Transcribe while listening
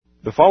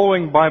The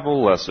following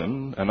Bible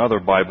lesson and other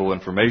Bible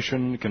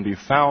information can be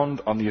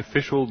found on the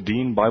official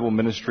Dean Bible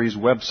Ministries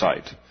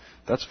website.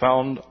 That's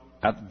found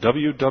at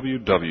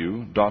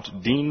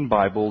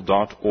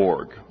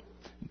www.deanbible.org.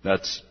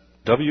 That's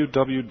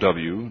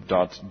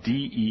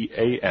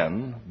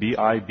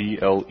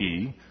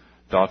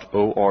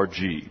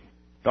www.deanbible.org.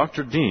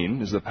 Dr.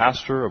 Dean is the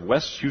pastor of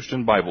West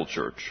Houston Bible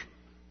Church.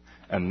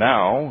 And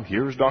now,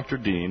 here's Dr.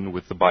 Dean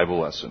with the Bible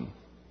lesson.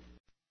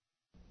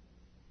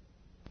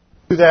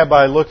 Do that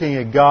by looking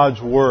at God's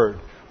Word.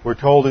 We're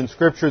told in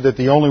Scripture that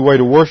the only way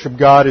to worship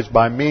God is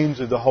by means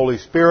of the Holy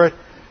Spirit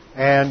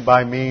and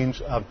by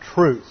means of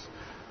truth.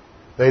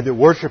 They that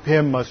worship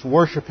Him must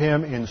worship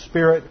Him in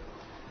spirit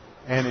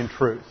and in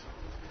truth.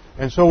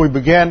 And so we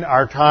begin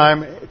our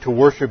time to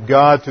worship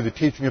God through the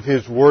teaching of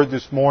His Word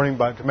this morning,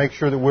 to make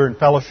sure that we're in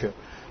fellowship,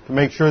 to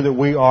make sure that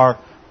we are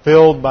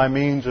filled by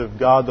means of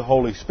God the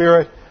Holy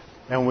Spirit,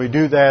 and we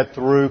do that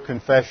through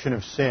confession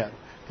of sin.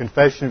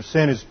 Confession of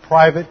sin is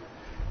private.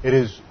 It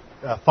is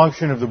a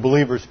function of the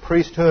believer's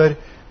priesthood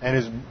and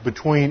is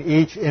between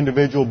each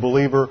individual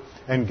believer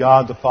and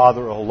God the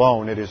Father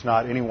alone. It is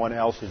not anyone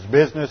else's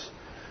business.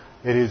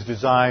 It is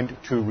designed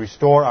to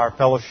restore our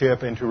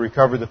fellowship and to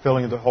recover the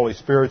filling of the Holy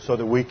Spirit so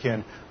that we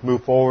can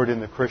move forward in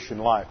the Christian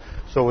life.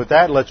 So with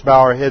that, let's bow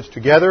our heads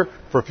together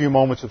for a few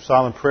moments of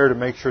silent prayer to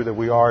make sure that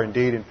we are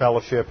indeed in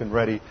fellowship and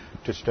ready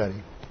to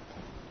study.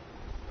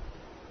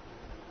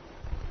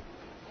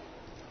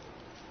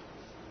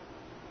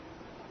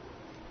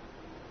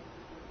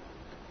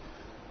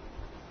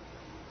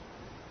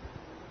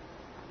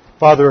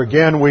 Father,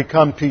 again, we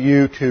come to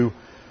you to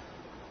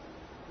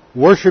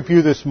worship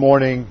you this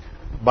morning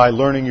by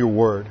learning your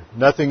word.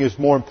 Nothing is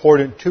more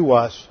important to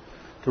us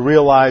to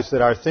realize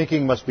that our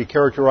thinking must be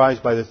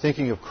characterized by the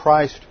thinking of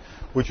Christ,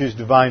 which is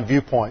divine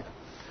viewpoint,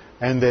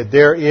 and that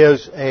there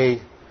is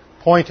a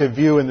point of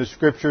view in the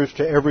Scriptures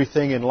to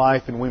everything in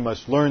life, and we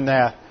must learn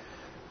that.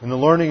 And the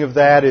learning of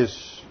that as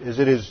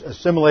it is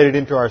assimilated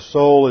into our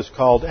soul is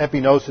called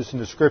epignosis in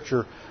the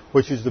Scripture,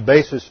 which is the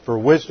basis for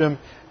wisdom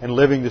and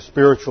living the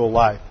spiritual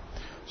life.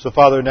 So,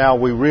 Father, now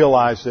we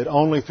realize that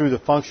only through the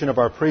function of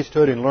our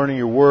priesthood in learning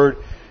your word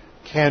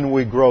can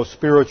we grow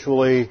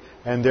spiritually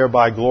and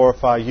thereby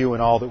glorify you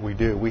in all that we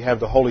do. We have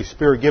the Holy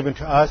Spirit given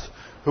to us,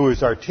 who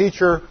is our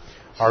teacher,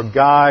 our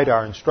guide,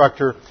 our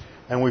instructor,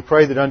 and we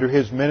pray that under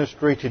his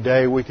ministry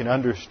today we can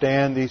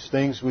understand these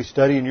things we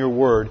study in your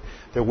word,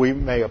 that we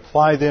may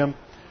apply them,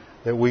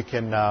 that we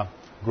can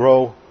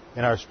grow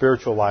in our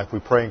spiritual life. We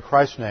pray in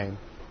Christ's name.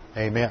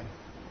 Amen.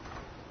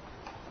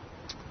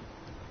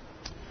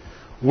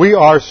 We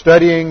are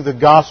studying the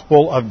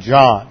Gospel of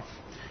John,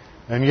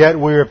 and yet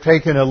we have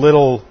taken a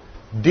little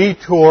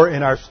detour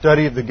in our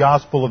study of the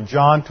Gospel of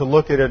John to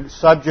look at a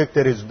subject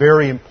that is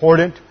very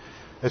important,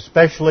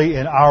 especially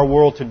in our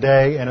world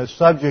today, and a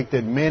subject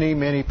that many,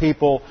 many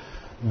people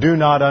do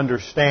not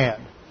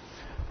understand.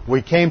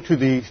 We came to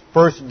the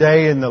first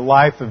day in the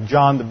life of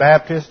John the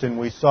Baptist, and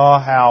we saw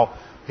how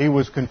he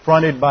was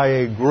confronted by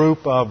a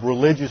group of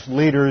religious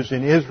leaders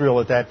in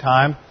Israel at that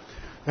time.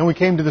 Then we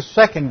came to the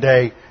second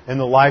day in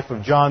the life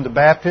of John the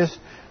Baptist,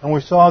 and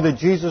we saw that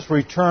Jesus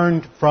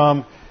returned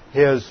from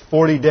his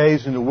 40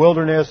 days in the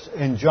wilderness,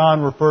 and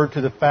John referred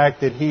to the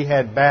fact that he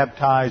had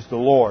baptized the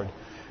Lord,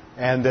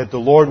 and that the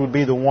Lord would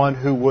be the one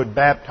who would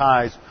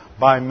baptize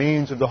by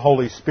means of the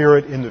Holy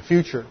Spirit in the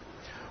future.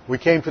 We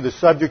came to the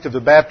subject of the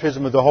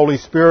baptism of the Holy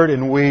Spirit,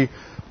 and we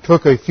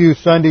took a few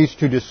Sundays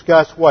to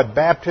discuss what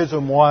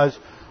baptism was,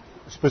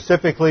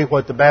 specifically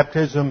what the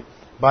baptism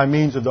by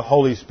means of the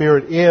Holy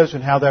Spirit is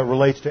and how that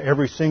relates to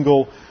every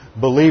single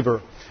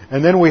believer.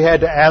 And then we had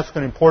to ask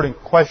an important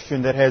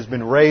question that has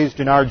been raised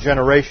in our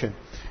generation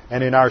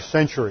and in our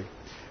century.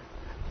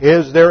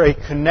 Is there a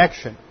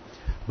connection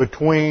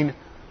between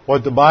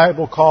what the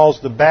Bible calls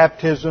the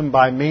baptism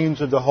by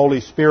means of the Holy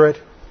Spirit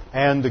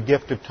and the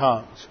gift of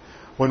tongues?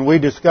 When we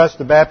discuss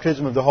the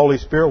baptism of the Holy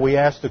Spirit, we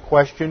ask the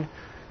question,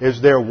 is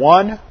there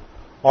one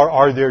or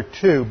are there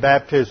two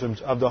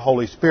baptisms of the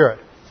Holy Spirit?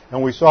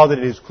 And we saw that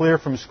it is clear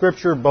from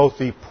Scripture, both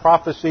the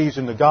prophecies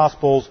in the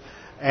Gospels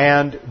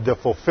and the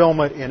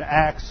fulfillment in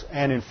Acts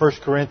and in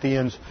 1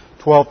 Corinthians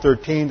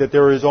 12:13, that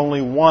there is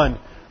only one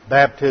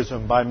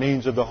baptism by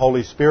means of the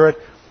Holy Spirit,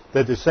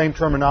 that the same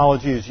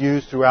terminology is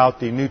used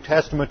throughout the New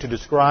Testament to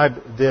describe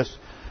this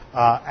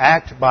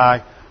act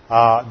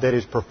that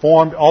is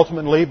performed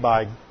ultimately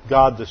by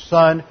God the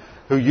Son,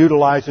 who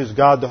utilizes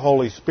God the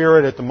Holy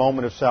Spirit at the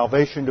moment of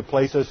salvation to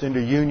place us into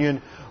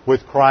union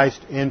with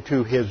Christ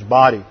into His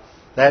body.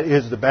 That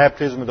is the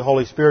baptism of the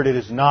Holy Spirit. It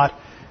is not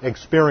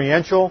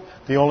experiential.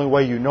 The only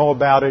way you know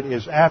about it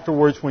is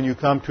afterwards when you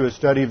come to a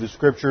study of the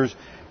Scriptures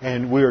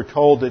and we are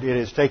told that it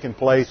has taken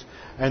place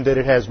and that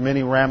it has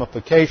many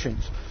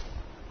ramifications.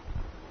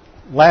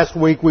 Last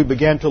week we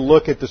began to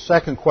look at the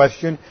second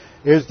question,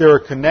 is there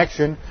a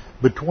connection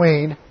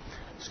between,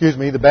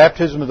 the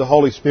baptism of the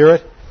Holy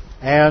Spirit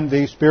and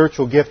the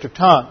spiritual gift of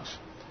tongues?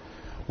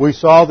 We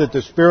saw that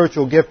the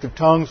spiritual gift of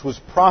tongues was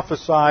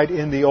prophesied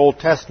in the Old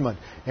Testament.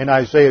 In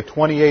Isaiah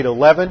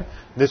 28:11,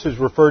 This is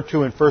referred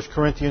to in 1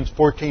 Corinthians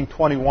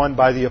 14:21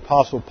 by the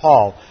Apostle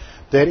Paul,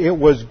 that it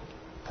was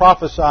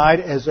prophesied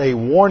as a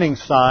warning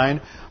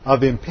sign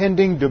of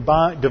impending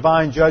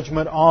divine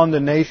judgment on the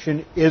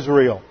nation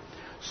Israel.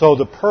 So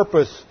the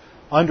purpose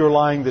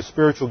underlying the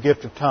spiritual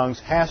gift of tongues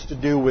has to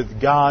do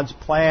with God's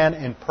plan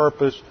and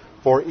purpose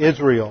for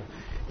Israel.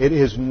 It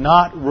is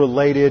not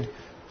related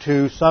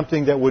to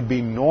something that would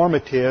be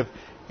normative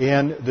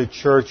in the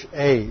church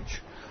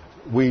age.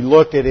 We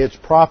looked at its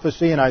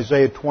prophecy in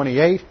Isaiah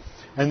 28,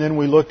 and then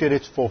we looked at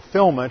its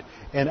fulfillment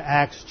in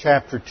Acts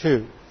chapter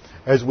 2.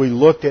 As we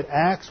looked at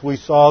Acts, we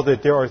saw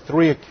that there are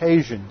 3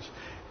 occasions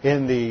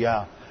in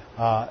the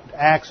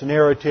Acts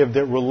narrative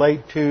that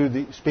relate to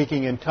the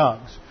speaking in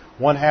tongues.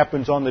 One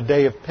happens on the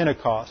day of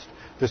Pentecost.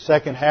 The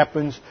second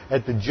happens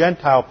at the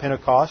Gentile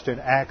Pentecost in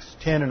Acts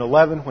 10 and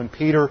 11 when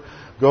Peter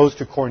goes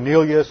to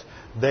Cornelius.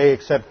 They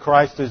accept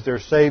Christ as their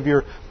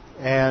Savior,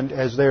 and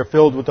as they are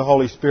filled with the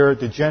Holy Spirit,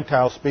 the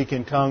Gentiles speak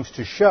in tongues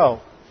to show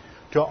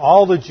to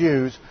all the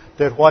Jews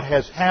that what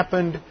has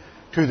happened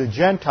to the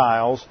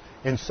Gentiles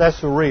in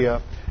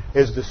Caesarea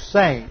is the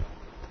same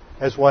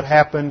as what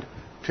happened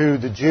to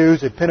the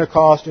Jews at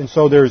Pentecost, and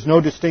so there is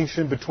no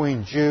distinction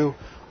between Jew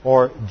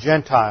or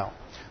Gentile.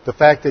 The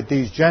fact that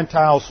these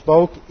Gentiles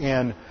spoke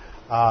in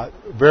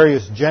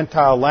various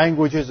Gentile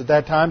languages at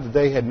that time that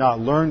they had not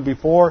learned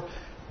before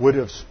would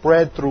have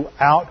spread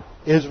throughout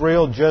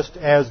Israel, just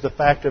as the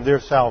fact of their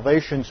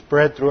salvation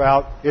spread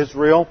throughout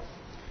Israel,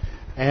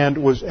 and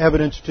was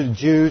evidence to the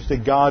Jews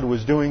that God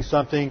was doing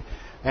something.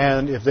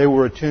 And if they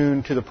were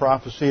attuned to the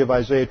prophecy of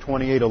Isaiah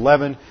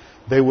 28:11,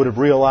 they would have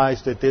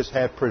realized that this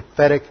had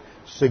prophetic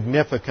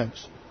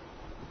significance.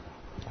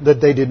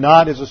 That they did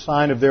not as a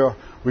sign of their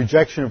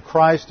rejection of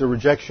Christ, the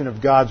rejection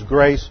of God's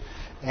grace,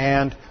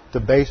 and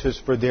the basis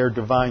for their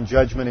divine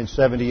judgment in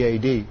 70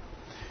 A.D.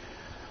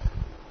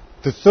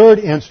 The third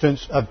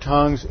instance of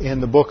tongues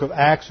in the book of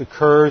Acts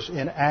occurs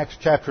in Acts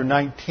chapter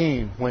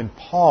 19 when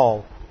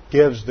Paul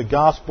gives the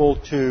gospel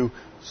to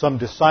some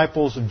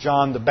disciples of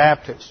John the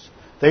Baptist.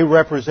 They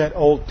represent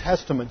Old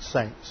Testament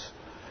saints.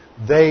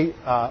 They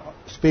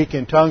speak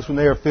in tongues when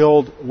they are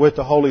filled with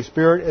the Holy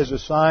Spirit as a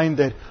sign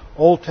that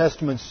Old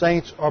Testament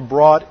saints are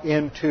brought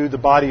into the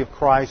body of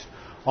Christ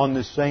on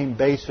the same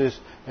basis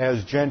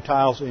as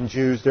Gentiles and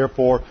Jews,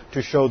 therefore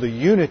to show the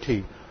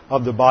unity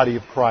of the body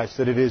of Christ,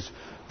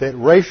 that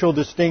racial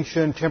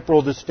distinction,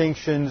 temporal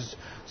distinctions,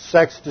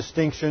 sex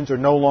distinctions are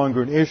no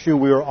longer an issue.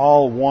 We are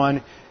all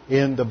one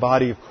in the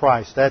body of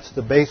Christ. That's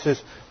the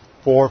basis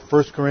for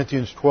 1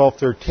 Corinthians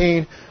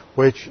 12:13,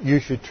 which you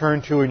should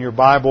turn to in your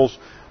Bibles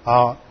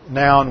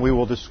now, and we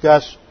will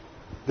discuss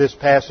this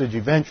passage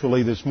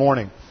eventually this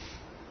morning.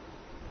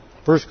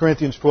 1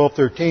 Corinthians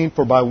 12:13,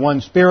 for by one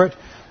Spirit,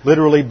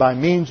 literally by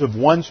means of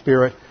one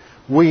Spirit,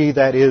 we,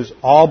 that is,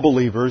 all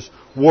believers,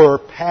 were,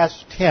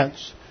 past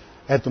tense,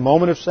 at the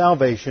moment of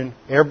salvation.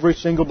 Every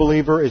single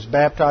believer is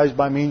baptized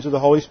by means of the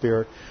Holy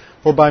Spirit.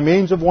 For by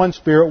means of one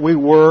Spirit, we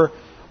were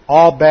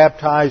all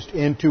baptized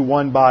into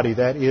one body,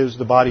 that is,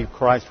 the body of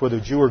Christ, whether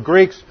Jew or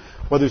Greeks,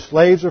 whether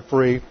slaves or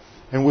free,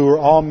 and we were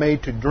all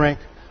made to drink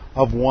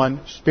of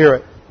one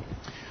Spirit.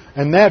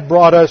 And that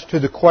brought us to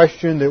the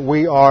question that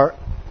we are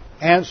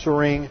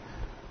answering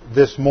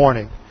this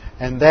morning,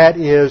 and that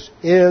is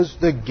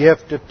the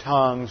gift of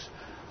tongues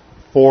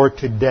for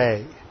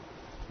today?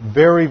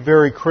 Very,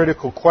 very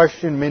critical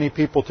question. Many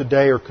people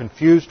today are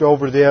confused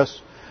over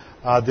this.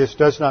 This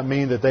does not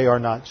mean that they are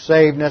not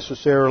saved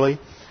necessarily.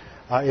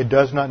 It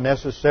does not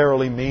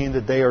necessarily mean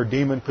that they are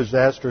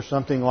demon-possessed or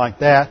something like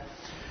that.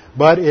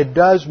 But it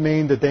does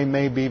mean that they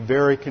may be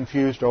very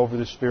confused over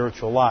the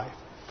spiritual life.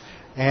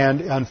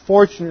 And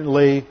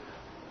unfortunately,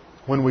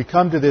 when we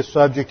come to this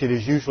subject, it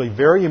is usually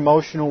very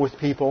emotional with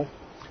people.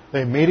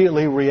 They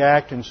immediately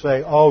react and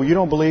say, oh, you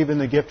don't believe in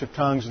the gift of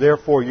tongues,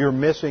 therefore you're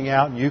missing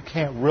out and you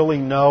can't really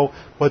know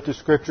what the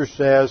Scripture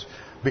says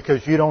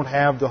because you don't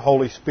have the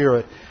Holy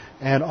Spirit.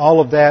 And all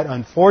of that,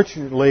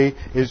 unfortunately,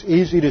 is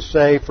easy to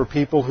say for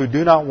people who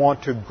do not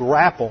want to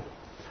grapple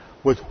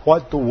with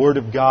what the Word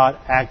of God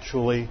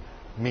actually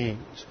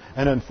means.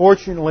 And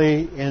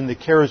unfortunately, in the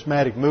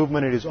charismatic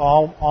movement, it is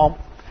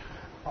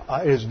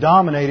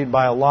dominated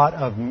by a lot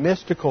of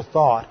mystical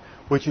thought,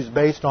 which is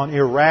based on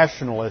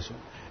irrationalism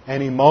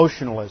and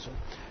emotionalism.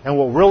 And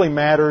what really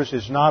matters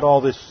is not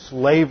all this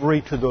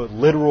slavery to the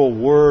literal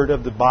word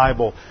of the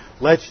Bible.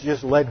 Let's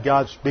just let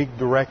God speak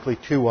directly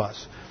to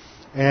us.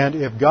 And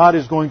if God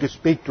is going to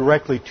speak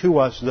directly to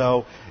us,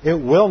 though, it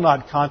will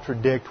not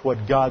contradict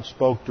what God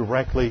spoke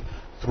directly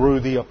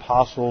through the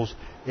apostles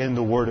in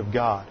the Word of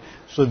God.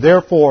 So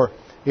therefore,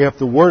 if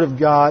the Word of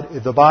God,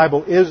 if the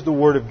Bible is the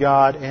Word of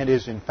God and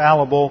is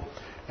infallible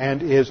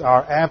and is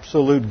our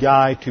absolute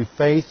guide to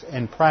faith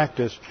and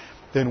practice,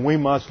 then we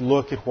must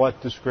look at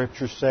what the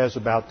Scripture says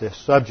about this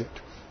subject.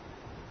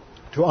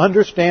 To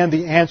understand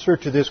the answer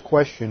to this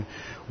question,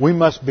 we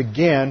must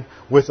begin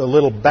with a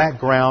little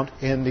background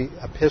in the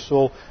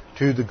epistle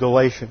to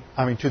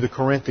the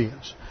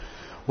Corinthians.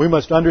 We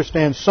must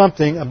understand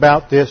something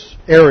about this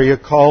area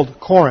called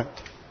Corinth.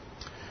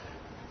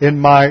 In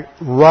my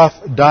rough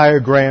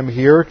diagram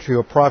here, to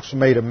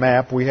approximate a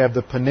map, we have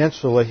the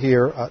peninsula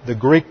here, the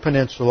Greek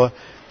peninsula.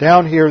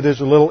 Down here there's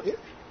a little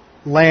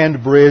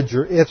land bridge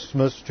or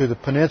isthmus to the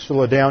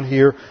peninsula down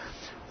here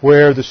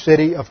where the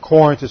city of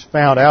Corinth is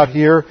found. Out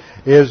here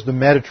is the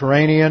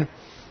Mediterranean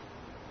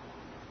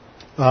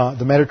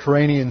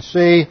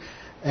Sea,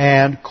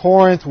 and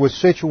Corinth was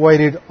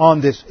situated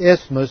on this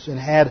isthmus and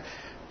had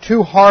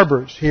two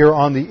harbors here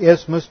on the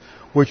isthmus,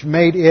 which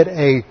made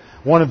it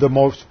one of the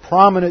most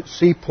prominent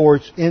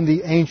seaports in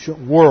the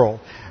ancient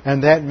world.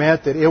 And that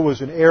meant that it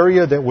was an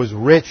area that was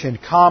rich in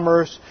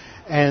commerce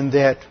and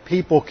that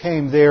people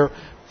came there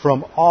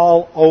from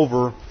all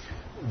over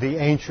the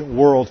ancient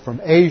world, from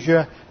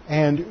Asia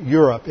and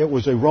Europe. It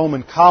was a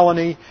Roman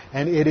colony,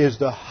 and it is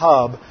the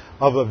hub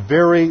of a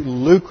very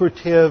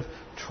lucrative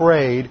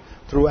trade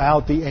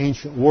throughout the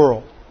ancient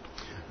world.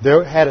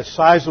 There had a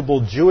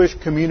sizable Jewish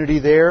community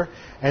there,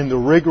 and the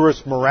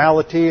rigorous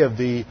morality of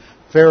the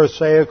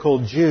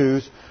Pharisaical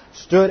Jews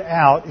stood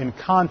out in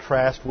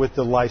contrast with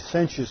the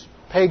licentious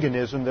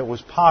paganism that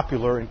was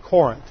popular in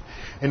Corinth.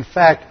 In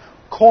fact,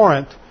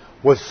 Corinth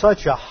was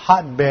such a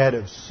hotbed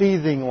of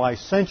seething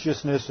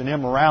licentiousness and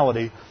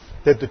immorality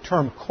that the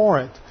term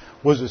Corinth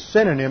was a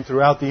synonym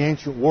throughout the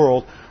ancient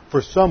world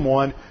for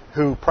someone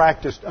who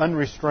practiced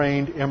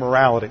unrestrained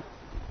immorality.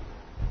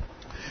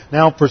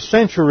 Now, for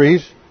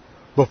centuries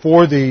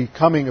before the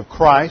coming of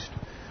Christ,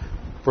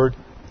 for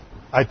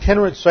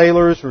itinerant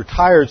sailors,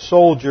 retired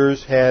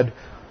soldiers had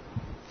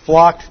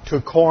flocked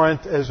to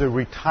Corinth as a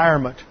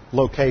retirement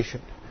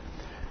location.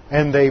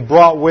 And they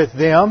brought with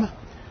them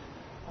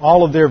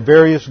all of their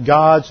various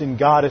gods and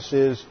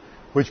goddesses,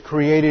 which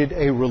created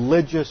a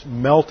religious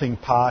melting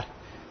pot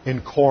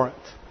in Corinth.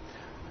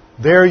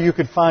 There you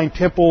could find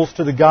temples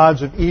to the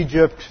gods of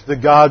Egypt, the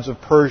gods of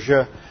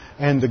Persia,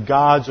 and the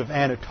gods of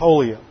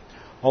Anatolia,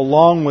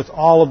 along with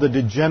all of the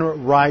degenerate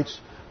rites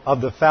of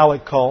the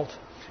phallic cult.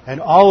 And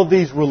all of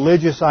these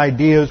religious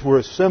ideas were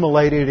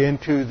assimilated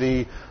into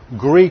the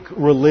Greek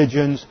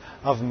religions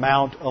of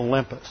Mount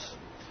Olympus.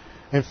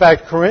 In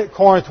fact,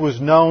 Corinth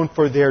was known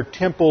for their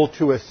temple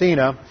to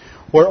Athena,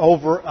 where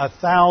over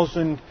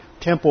 1,000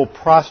 temple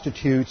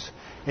prostitutes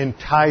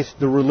enticed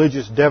the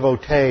religious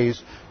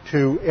devotees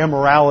to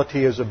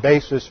immorality as a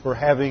basis for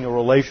having a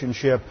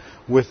relationship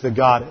with the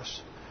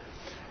goddess.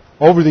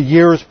 Over the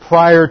years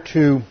prior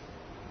to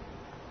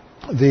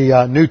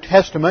the New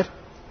Testament,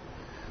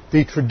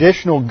 the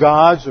traditional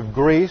gods of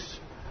Greece,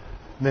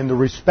 and then the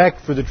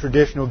respect for the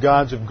traditional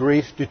gods of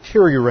Greece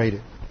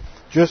deteriorated.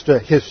 Just a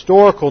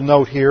historical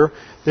note here,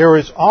 there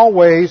is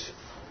always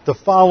the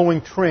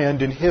following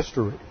trend in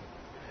history.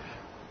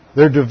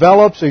 There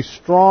develops a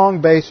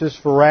strong basis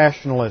for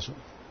rationalism.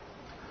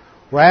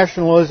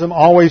 Rationalism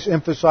always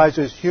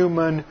emphasizes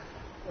human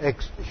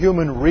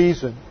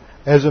reason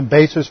as a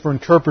basis for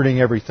interpreting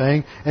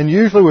everything, and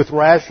usually with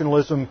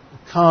rationalism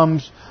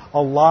comes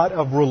a lot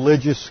of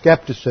religious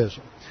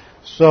skepticism.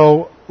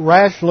 So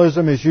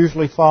rationalism is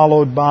usually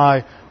followed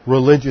by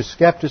religious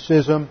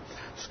skepticism.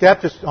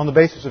 On the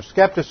basis of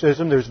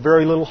skepticism, there's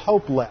very little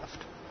hope left,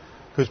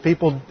 because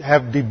people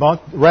have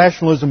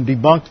rationalism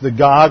debunked the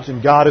gods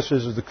and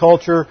goddesses of the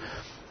culture.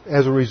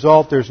 As a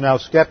result, there's now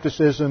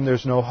skepticism,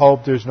 there's no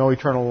hope, there's no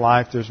eternal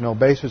life, there's no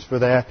basis for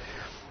that.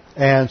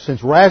 And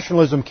since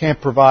rationalism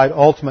can't provide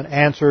ultimate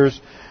answers,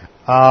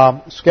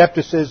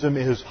 skepticism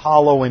is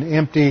hollow and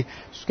empty.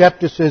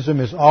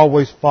 Skepticism is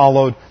always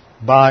followed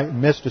by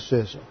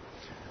mysticism.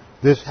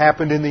 This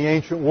happened in the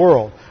ancient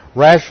world.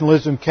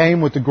 Rationalism came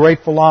with the great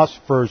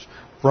philosophers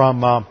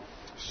from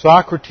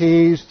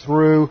Socrates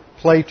through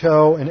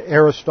Plato and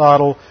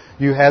Aristotle.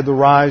 You had the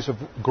rise of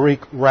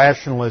Greek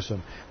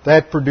rationalism.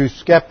 That produced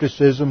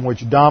skepticism,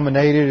 which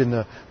dominated in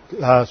the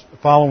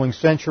following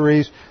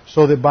centuries,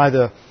 so that by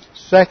the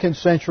 2nd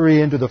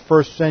century into the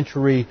 1st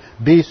century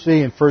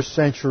BC and 1st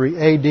century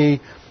AD,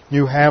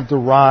 you have the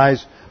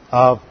rise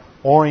of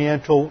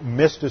Oriental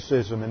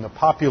mysticism and the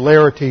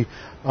popularity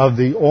of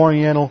the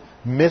Oriental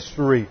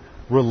mystery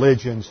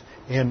religions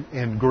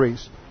in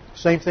Greece.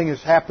 Same thing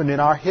has happened in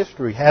our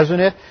history,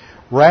 hasn't it?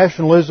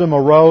 Rationalism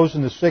arose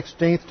in the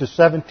 16th to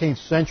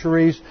 17th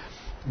centuries.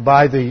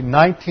 By the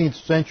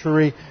 19th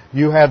century,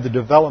 you have the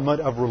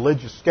development of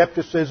religious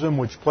skepticism,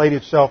 which played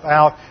itself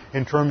out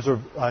in terms of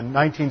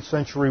 19th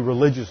century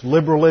religious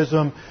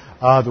liberalism,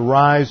 the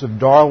rise of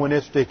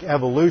Darwinistic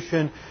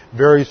evolution,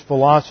 various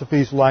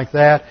philosophies like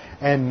that.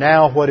 And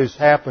now what has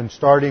happened,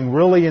 starting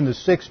really in the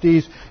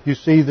 60s, you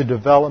see the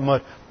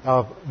development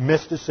of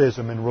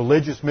mysticism and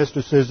religious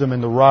mysticism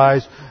and the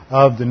rise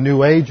of the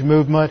New Age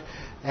movement,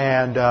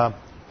 and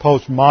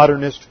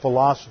postmodernist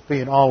philosophy,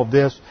 and all of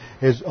this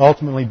is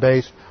ultimately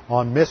based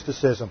on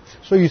mysticism.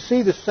 So you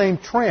see the same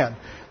trend.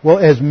 Well,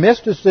 as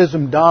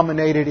mysticism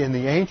dominated in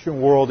the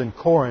ancient world in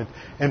Corinth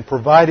and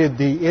provided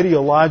the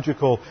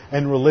ideological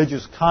and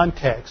religious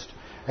context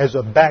as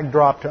a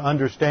backdrop to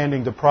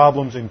understanding the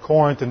problems in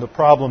Corinth and the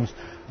problems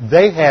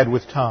they had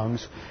with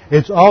tongues,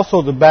 it's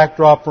also the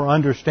backdrop for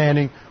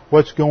understanding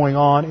what's going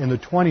on in the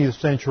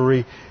 20th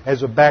century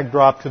as a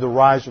backdrop to the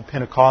rise of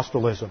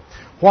Pentecostalism.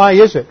 Why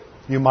is it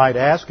you might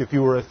ask, if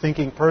you were a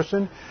thinking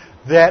person,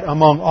 that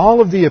among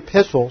all of the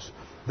epistles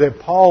that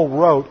Paul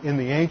wrote in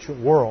the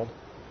ancient world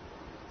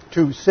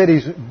to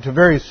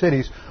various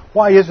cities,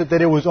 why is it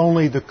that it was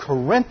only the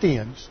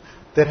Corinthians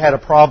that had a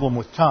problem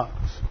with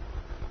tongues?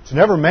 It's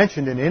never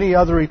mentioned in any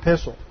other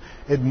epistle.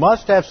 It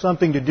must have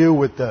something to do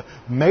with the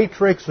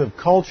matrix of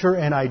culture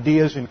and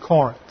ideas in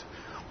Corinth.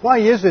 Why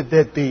is it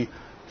that the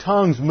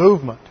tongues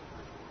movement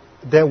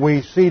that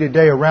we see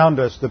today around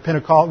us,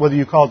 whether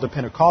you call it the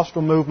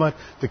Pentecostal movement,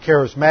 the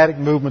charismatic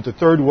movement, the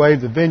third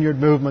wave, the vineyard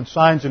movement,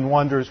 signs and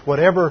wonders,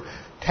 whatever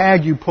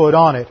tag you put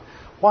on it,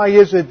 why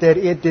is it that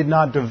it did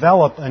not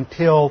develop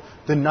until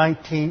the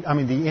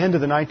end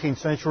of the 19th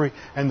century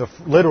and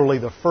literally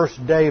the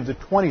first day of the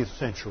 20th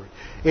century?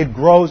 It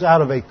grows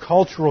out of a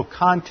cultural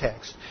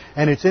context.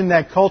 And it's in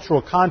that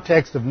cultural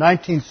context of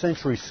 19th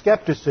century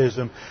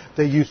skepticism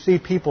that you see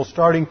people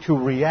starting to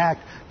react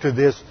to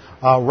this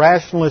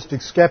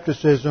rationalistic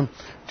skepticism,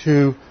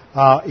 to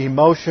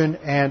emotion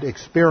and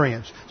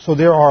experience. So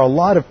there are a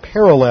lot of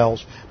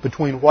parallels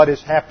between what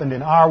has happened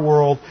in our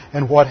world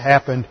and what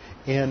happened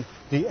in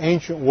the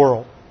ancient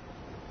world.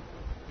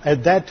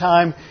 At that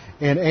time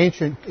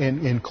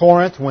in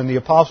Corinth, when the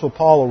Apostle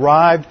Paul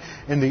arrived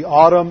in the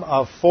autumn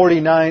of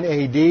 49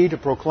 AD to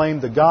proclaim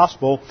the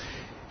gospel,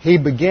 he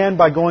began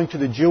by going to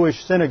the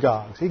Jewish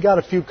synagogues. He got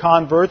a few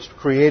converts,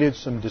 created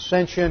some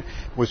dissension,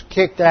 was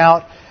kicked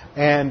out,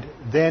 and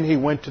then he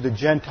went to the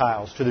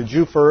Gentiles, to the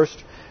Jew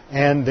first,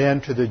 and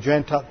then to the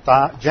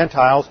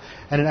Gentiles.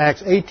 And in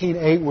Acts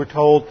 18:8, we're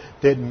told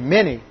that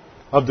many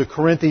of the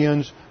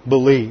Corinthians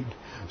believed.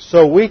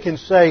 So we can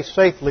say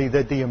safely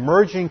that the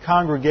emerging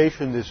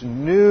congregation, this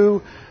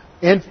new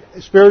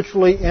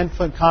spiritually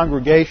infant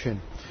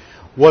congregation,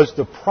 was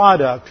the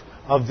product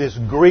of this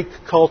Greek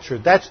culture.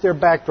 That's their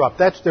backdrop.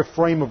 That's their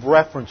frame of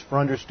reference for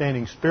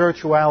understanding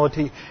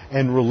spirituality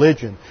and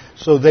religion.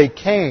 So they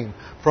came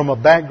from a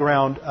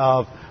background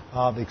of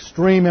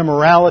extreme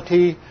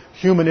immorality,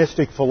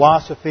 humanistic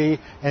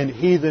philosophy, and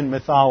heathen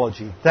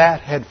mythology.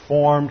 That had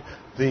formed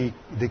the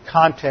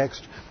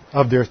context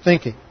of their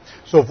thinking.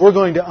 So if we're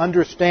going to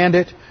understand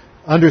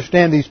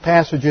these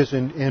passages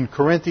in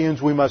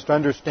Corinthians, we must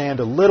understand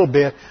a little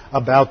bit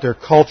about their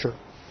culture.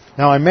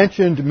 Now, I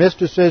mentioned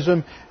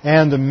mysticism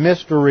and the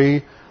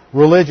mystery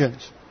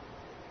religions.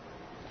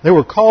 They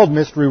were called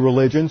mystery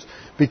religions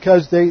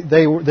because they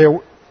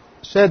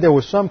said there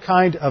was some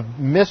kind of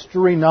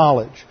mystery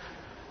knowledge,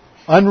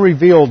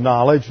 unrevealed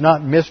knowledge,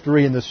 not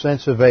mystery in the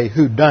sense of a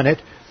whodunit,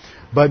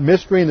 but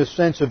mystery in the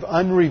sense of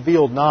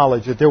unrevealed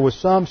knowledge, that there was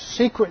some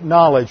secret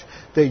knowledge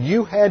that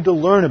you had to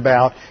learn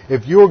about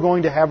if you were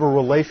going to have a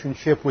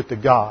relationship with the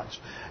gods.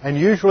 And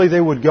usually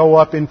they would go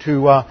up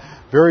into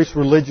various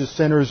religious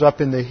centers up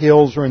in the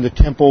hills or in the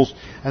temples,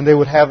 and they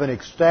would have an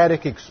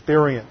ecstatic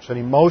experience, an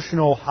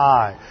emotional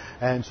high,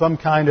 and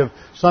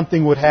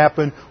something would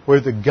happen where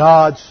the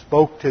gods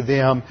spoke to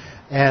them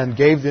and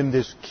gave them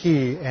this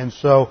key, and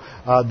so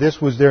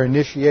this was their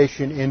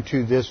initiation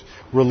into this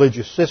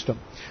religious system.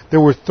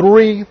 There were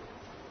three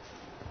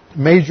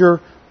major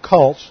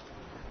cults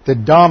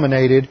that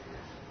dominated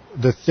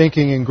the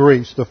thinking in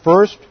Greece. The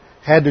first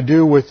had to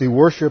do with the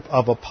worship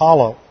of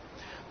Apollo.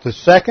 The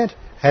second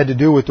had to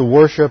do with the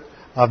worship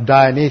of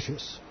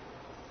Dionysius.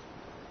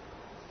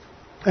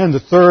 And the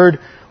third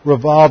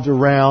revolved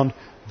around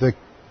the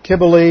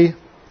Cybele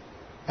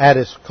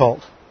Attis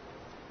cult.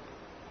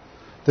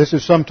 This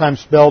is sometimes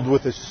spelled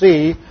with a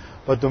C,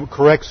 but the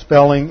correct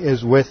spelling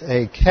is with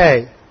a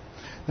K.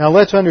 Now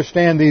let's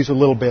understand these a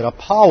little bit.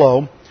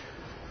 Apollo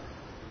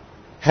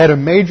had a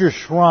major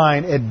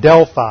shrine at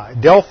Delphi.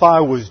 Delphi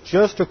was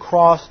just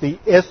across the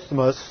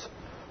isthmus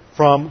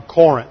from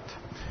Corinth.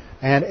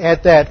 And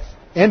at that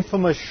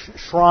infamous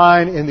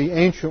shrine in the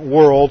ancient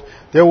world,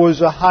 there was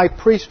a high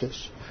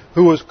priestess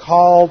who was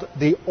called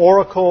the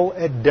Oracle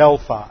at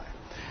Delphi.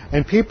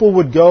 And people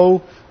would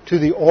go to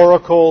the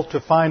Oracle to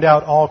find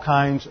out all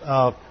kinds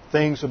of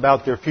things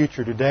about their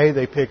future. Today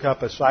they pick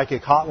up a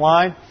psychic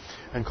hotline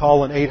and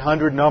call an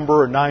 800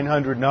 number or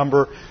 900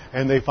 number,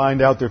 and they find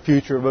out their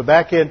future. But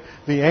back in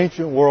the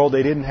ancient world,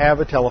 they didn't have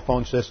a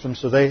telephone system,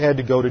 so they had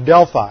to go to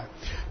Delphi.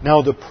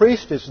 Now, the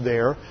priestess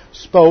there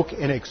spoke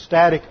in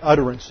ecstatic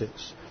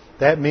utterances.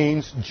 That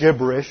means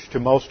gibberish to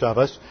most of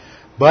us,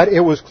 but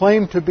it was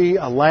claimed to be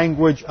a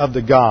language of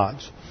the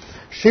gods.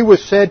 She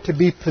was said to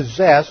be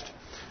possessed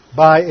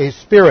by a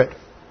spirit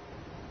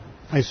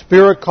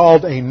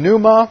called a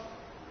pneuma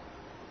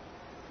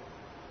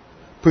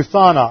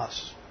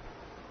Puthanos.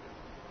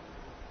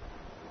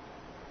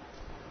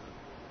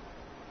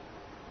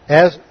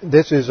 As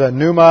this is a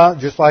pneuma,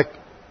 just like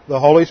the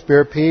Holy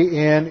Spirit,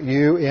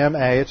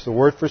 P-N-U-M-A, it's the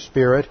word for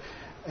spirit,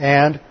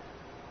 and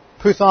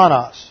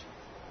Puthanos,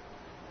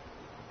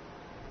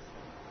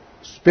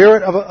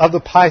 spirit of the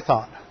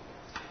python.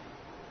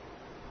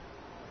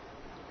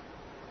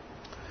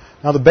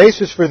 Now the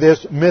basis for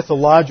this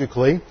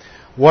mythologically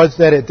was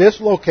that at this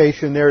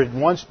location there had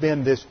once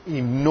been this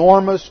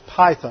enormous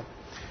python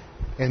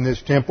in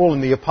this temple,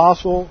 and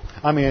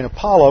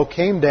Apollo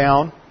came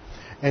down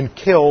and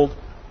killed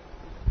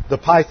the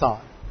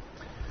python.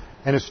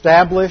 and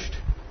established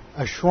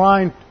a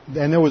shrine,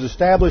 and there was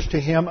established to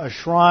him a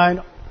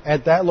shrine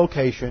at that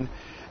location,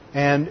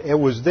 and it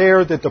was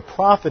there that the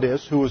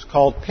prophetess, who was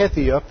called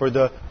Pythia for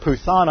the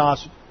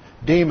Puthanos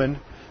demon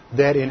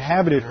that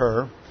inhabited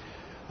her,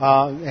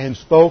 and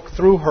spoke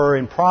through her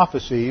in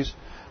prophecies,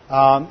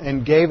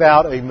 and gave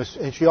out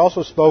and she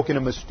also spoke in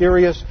a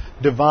mysterious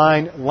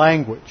divine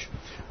language.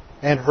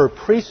 And her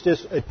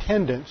priestess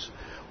attendants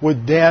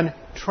would then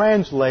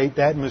translate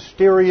that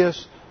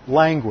mysterious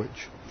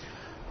language.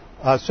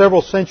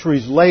 Several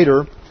centuries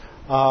later,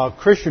 a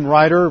Christian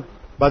writer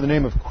by the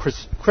name of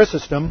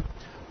Chrysostom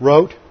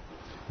wrote,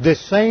 "This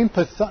same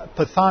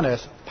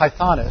Pythoness,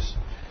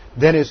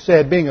 then is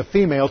said, being a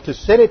female, to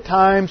sit at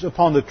times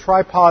upon the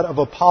tripod of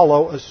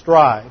Apollo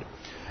astride,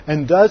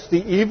 and thus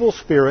the evil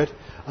spirit,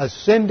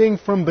 ascending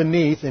from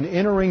beneath and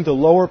entering the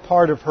lower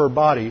part of her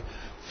body,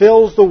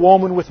 fills the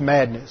woman with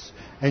madness,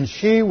 and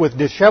she, with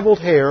disheveled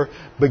hair,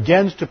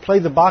 begins to play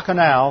the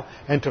bacchanal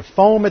and to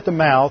foam at the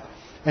mouth,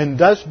 and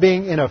thus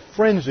being in a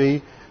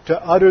frenzy to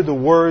utter the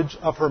words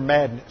of her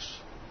madness."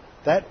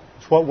 That's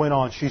what went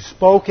on. She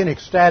spoke in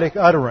ecstatic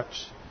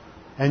utterance,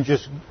 and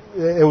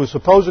it was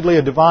supposedly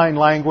a divine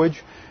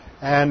language,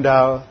 and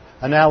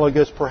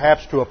analogous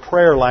perhaps to a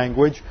prayer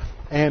language,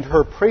 and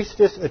her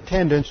priestess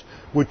attendants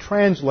would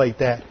translate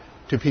that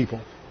to people.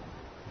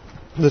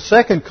 The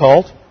second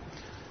cult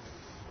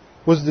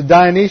was the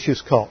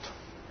Dionysius cult.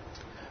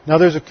 Now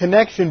there's a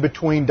connection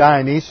between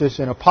Dionysus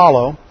and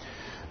Apollo,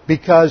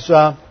 because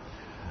the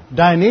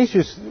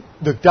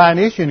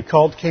Dionysian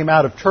cult came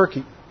out of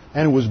Turkey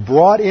and was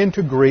brought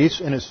into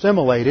Greece and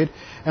assimilated.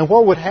 And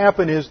what would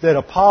happen is that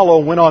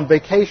Apollo went on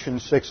vacation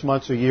 6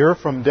 months a year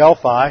from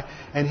Delphi,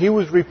 and he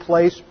was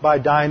replaced by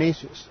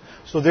Dionysius.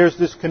 So there's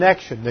this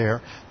connection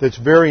there that's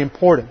very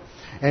important.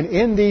 And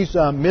in these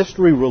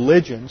mystery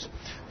religions,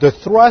 the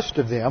thrust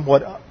of them,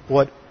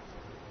 what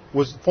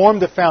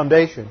formed the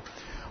foundation,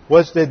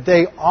 was that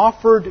they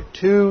offered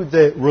to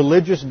the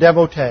religious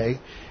devotee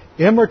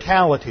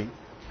immortality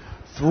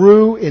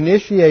through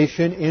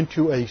initiation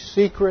into a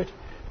secret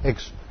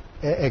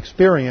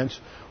experience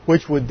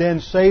which would then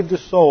save the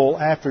soul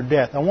after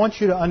death. I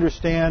want you to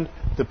understand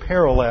the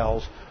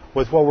parallels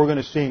with what we're going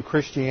to see in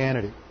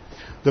Christianity.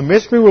 The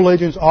mystery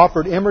religions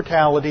offered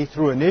immortality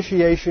through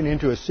initiation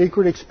into a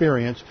secret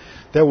experience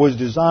that was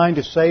designed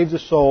to save the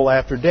soul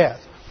after death.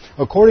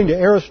 According to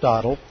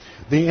Aristotle,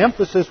 the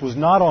emphasis was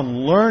not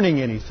on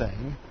learning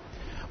anything,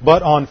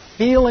 but on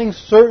feeling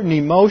certain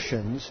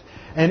emotions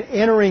and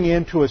entering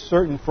into a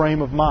certain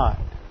frame of mind.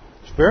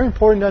 It's very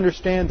important to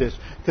understand this,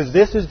 because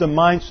this is the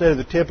mindset of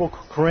the typical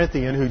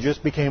Corinthian who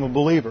just became a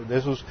believer.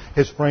 This was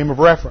his frame of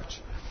reference.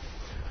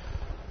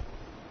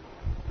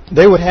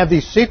 They would have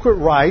these secret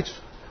rites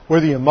where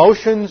the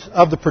emotions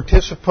of the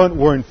participant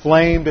were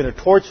inflamed in a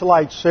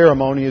torchlight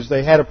ceremony as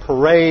they had a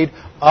parade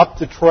up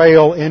the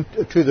trail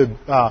into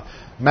the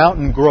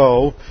mountain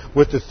grove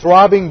with the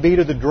throbbing beat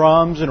of the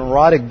drums and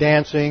erotic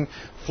dancing,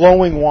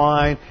 flowing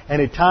wine,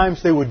 and at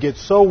times they would get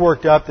so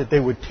worked up that they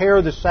would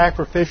tear the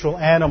sacrificial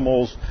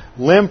animals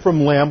limb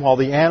from limb while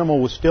the animal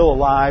was still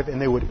alive,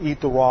 and they would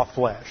eat the raw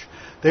flesh.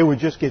 They would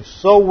just get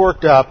so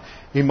worked up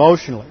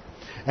emotionally.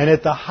 And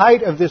at the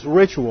height of this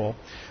ritual,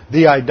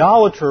 the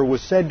idolater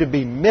was said to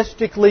be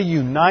mystically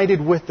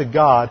united with the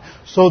god,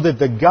 so that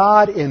the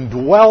god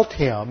indwelt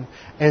him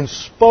and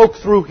spoke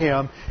through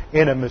him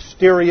in a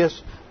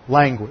mysterious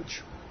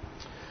language.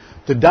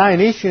 The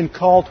Dionysian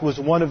cult was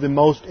one of the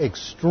most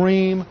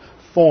extreme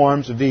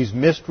forms of these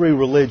mystery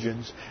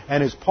religions.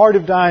 And as part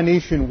of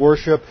Dionysian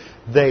worship,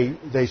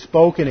 they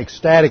spoke in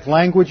ecstatic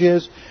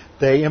languages.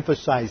 They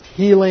emphasized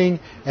healing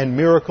and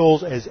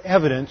miracles as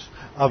evidence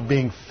of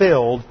being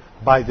filled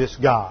by this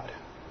god.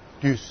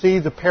 Do you see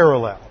the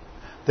parallel?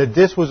 That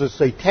this was a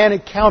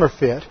satanic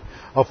counterfeit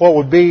of what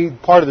would be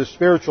part of the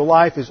spiritual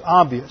life is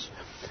obvious.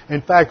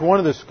 In fact, one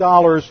of the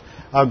scholars,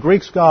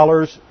 Greek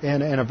scholars,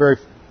 in a very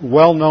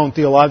well-known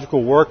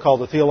theological work called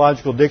the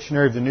Theological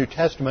Dictionary of the New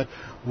Testament,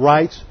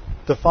 writes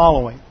the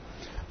following: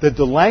 that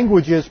the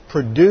languages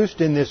produced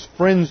in this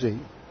frenzy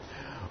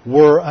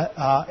were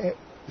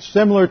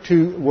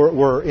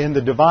were in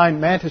the divine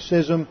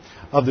manticism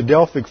of the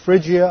Delphic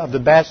Phrygia, of the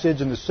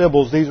Basids and the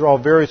Sibyls. These are all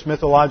various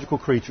mythological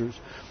creatures.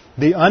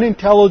 The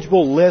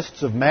unintelligible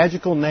lists of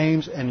magical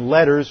names and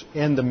letters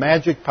in the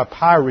magic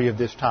papyri of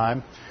this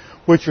time,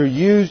 which are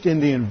used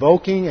in the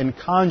invoking and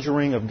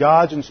conjuring of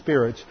gods and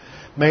spirits,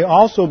 may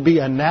also be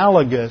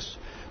analogous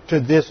to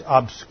this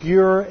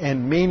obscure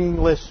and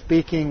meaningless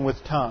speaking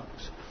with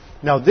tongues.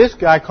 Now, this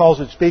guy calls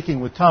it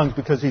speaking with tongues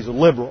because he's a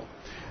liberal.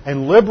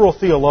 And liberal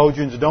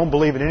theologians don't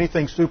believe in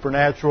anything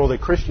supernatural,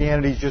 that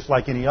Christianity is just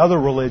like any other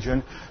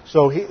religion.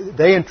 So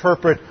they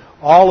interpret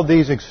all of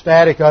these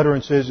ecstatic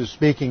utterances as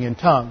speaking in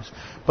tongues.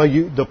 But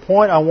the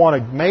point I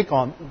want to make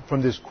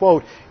from this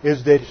quote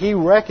is that he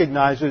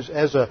recognizes,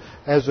 as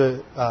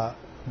a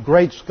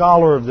great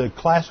scholar of the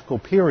classical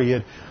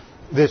period,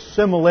 this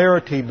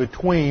similarity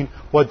between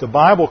what the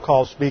Bible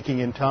calls speaking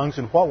in tongues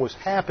and what was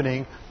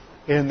happening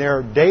in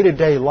their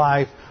day-to-day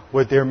life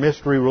with their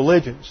mystery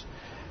religions.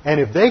 And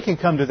if they can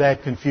come to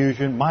that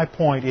confusion, my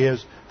point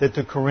is that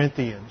the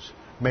Corinthians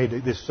made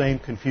this same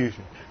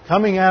confusion.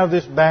 Coming out of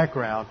this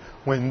background,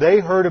 when they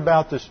heard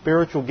about the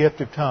spiritual gift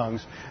of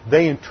tongues,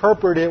 they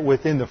interpreted it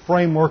within the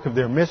framework of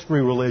their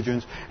mystery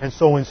religions. And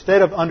so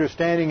instead of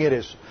understanding it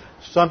as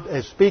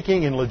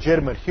speaking in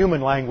legitimate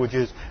human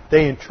languages,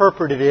 they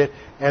interpreted it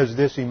as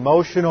this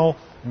emotional,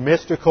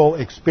 mystical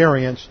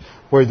experience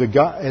where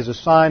as a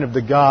sign of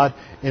the God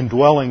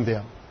indwelling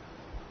them.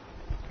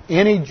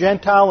 Any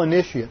Gentile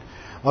initiate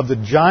of the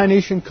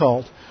Dionysian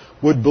cult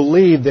would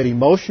believe that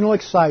emotional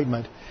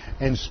excitement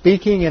and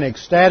speaking in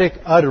ecstatic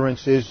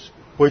utterances,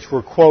 which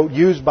were, quote,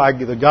 used by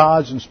the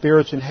gods and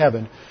spirits in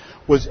heaven,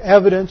 was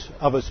evidence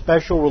of a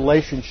special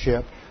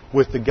relationship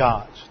with the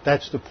gods.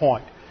 That's the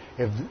point.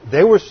 If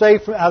they were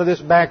saved out of this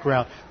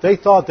background, they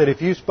thought that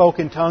if you spoke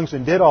in tongues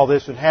and did all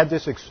this and had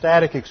this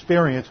ecstatic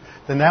experience,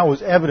 then that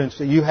was evidence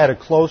that you had a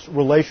close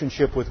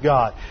relationship with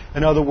God.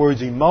 In other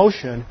words,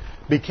 emotion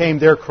became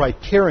their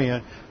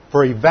criterion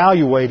for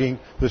evaluating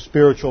the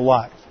spiritual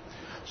life.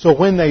 So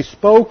when they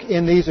spoke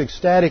in these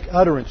ecstatic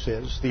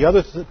utterances, the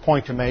other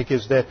point to make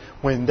is that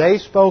when they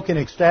spoke in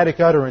ecstatic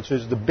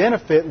utterances, the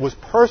benefit was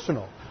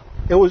personal.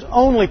 It was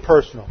only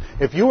personal.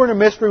 If you were in a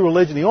mystery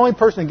religion, the only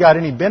person that got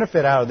any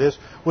benefit out of this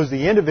was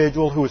the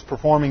individual who was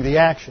performing the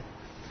action.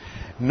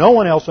 No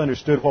one else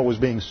understood what was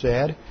being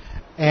said.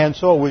 And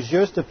so it was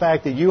just the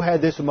fact that you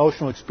had this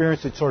emotional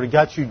experience that sort of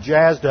got you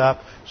jazzed up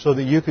so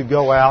that you could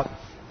go out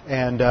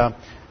and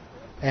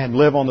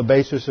live on the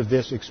basis of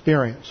this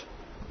experience.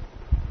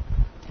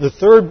 The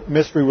third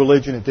mystery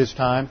religion at this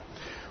time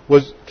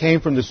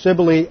came from the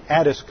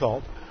Cybele-Attis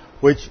cult,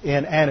 which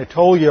in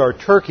Anatolia or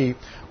Turkey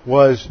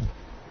was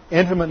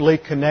intimately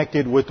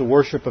connected with the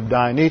worship of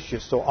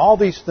Dionysius. So all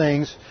these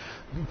things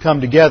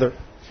come together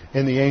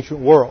in the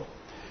ancient world.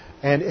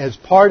 And as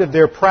part of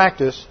their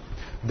practice,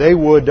 they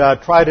would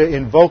try to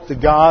invoke the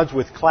gods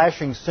with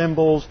clashing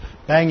cymbals,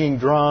 banging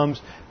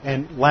drums,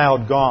 and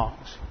loud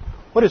gongs.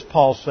 What does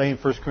Paul say in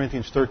 1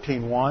 Corinthians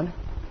 13:1?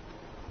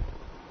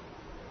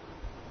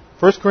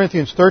 1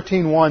 Corinthians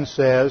 13:1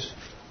 says,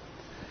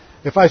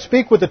 "If I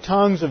speak with the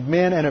tongues of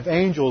men and of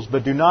angels,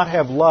 but do not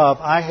have love,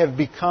 I have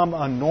become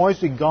a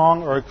noisy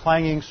gong or a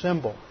clanging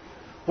cymbal."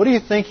 What do you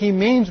think he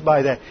means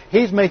by that?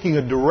 He's making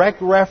a direct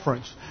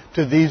reference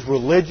to these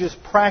religious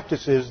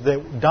practices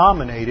that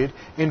dominated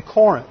in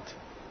Corinth.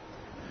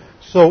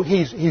 So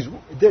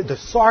the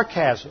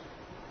sarcasm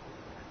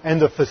and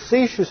the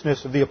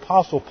facetiousness of the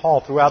Apostle Paul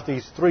throughout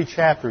these 3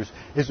 chapters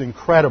is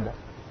incredible.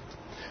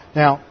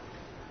 Now,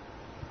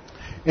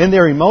 in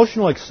their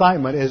emotional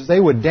excitement, as they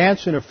would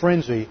dance in a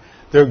frenzy,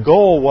 their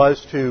goal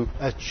was to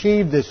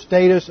achieve this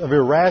status of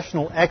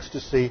irrational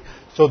ecstasy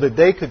so that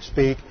they could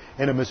speak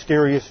in a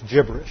mysterious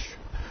gibberish.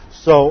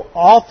 So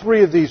all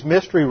 3 of these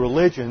mystery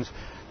religions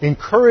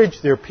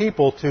encouraged their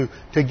people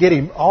to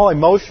get all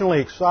emotionally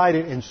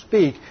excited and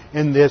speak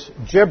in this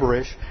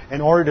gibberish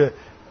in order to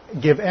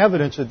give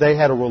evidence that they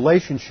had a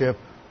relationship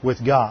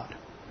with God.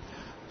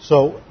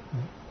 So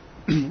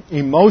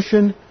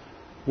emotion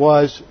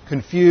was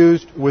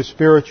confused with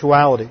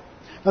spirituality.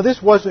 Now,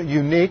 this wasn't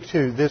unique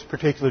to this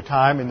particular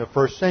time in the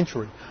 1st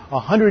century.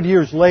 100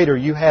 years later,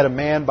 you had a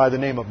man by the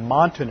name of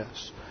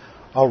Montanus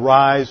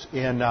arise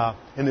in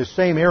the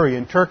same area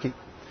in Turkey,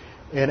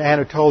 in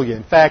Anatolia.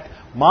 In fact,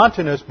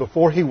 Montanus,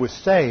 before he was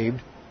saved,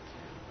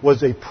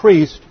 was a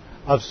priest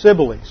of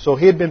Cybele. So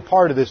he had been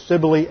part of this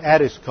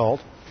Cybele-Attis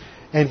cult,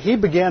 and he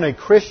began a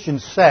Christian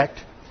sect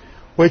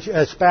which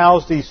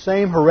espoused these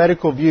same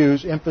heretical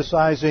views,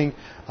 emphasizing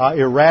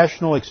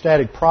irrational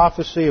ecstatic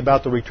prophecy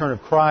about the return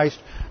of Christ,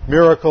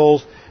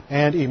 miracles,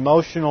 and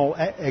emotional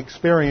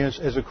experience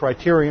as a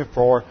criterion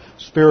for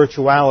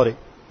spirituality.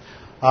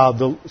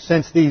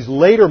 Since these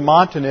later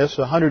Montanists,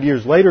 100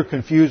 years later,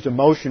 confused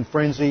emotion,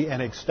 frenzy,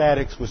 and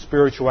ecstatics with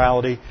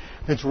spirituality,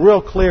 it's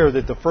real clear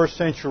that the 1st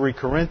century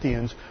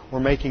Corinthians were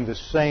making the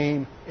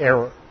same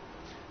error.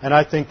 And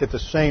I think that the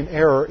same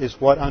error is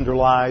what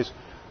underlies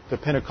the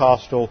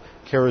Pentecostal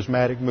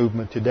charismatic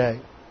movement today.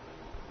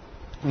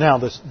 Now,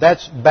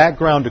 that's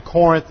background to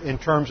Corinth in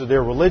terms of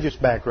their religious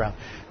background.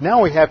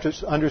 Now we have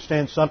to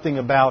understand something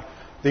about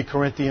the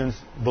Corinthians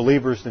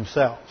believers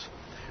themselves.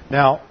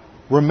 Now,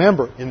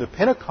 remember, in the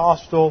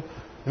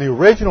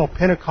original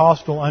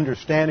Pentecostal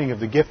understanding of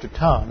the gift of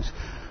tongues,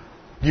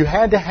 you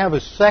had to have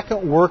a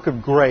second work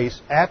of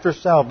grace after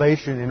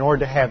salvation in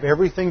order to have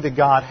everything that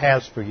God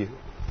has for you.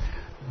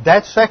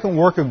 That second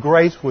work of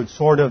grace would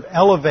sort of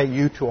elevate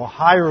you to a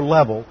higher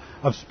level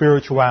of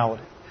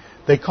spirituality.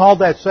 They called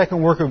that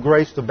second work of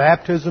grace the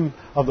baptism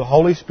of the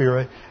Holy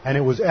Spirit, and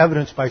it was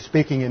evidenced by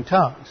speaking in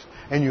tongues.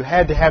 And you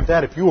had to have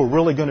that if you were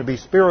really going to be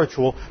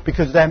spiritual,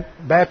 because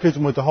that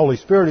baptism with the Holy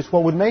Spirit is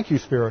what would make you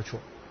spiritual.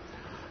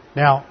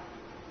 Now,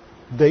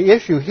 the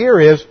issue here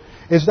is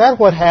that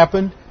what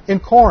happened in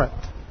Corinth?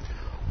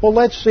 Well,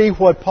 let's see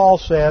what Paul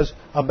says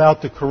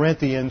about the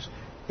Corinthians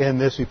in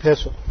this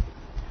epistle.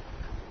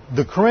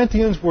 The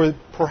Corinthians were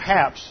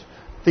perhaps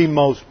the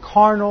most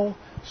carnal,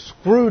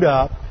 screwed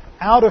up,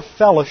 out of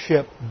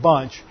fellowship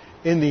bunch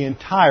in the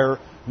entire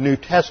New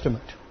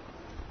Testament.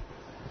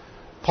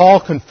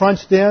 Paul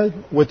confronts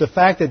them with the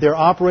fact that they're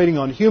operating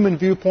on human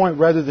viewpoint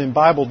rather than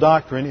Bible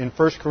doctrine in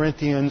 1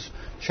 Corinthians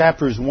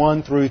chapters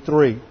 1 through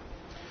 3.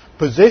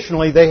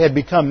 Positionally, they had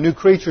become new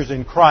creatures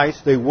in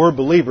Christ. They were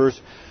believers.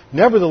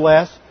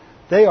 Nevertheless,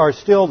 they are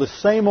still the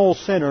same old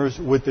sinners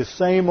with the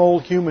same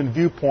old human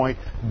viewpoint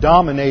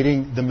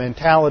dominating the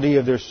mentality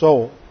of their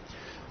soul.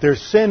 Their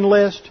sin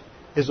list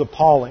is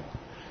appalling.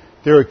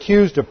 They're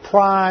accused of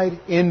pride,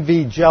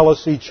 envy,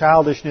 jealousy,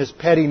 childishness,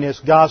 pettiness,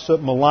 gossip,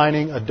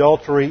 maligning,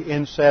 adultery,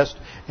 incest,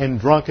 and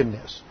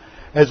drunkenness.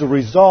 As a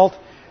result,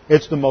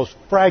 it's the most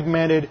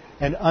fragmented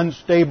and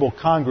unstable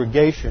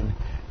congregation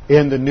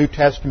in the New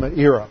Testament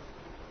era.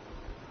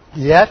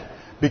 Yet,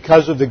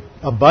 because of the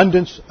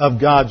abundance of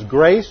God's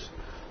grace,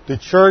 the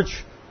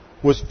church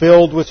was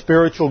filled with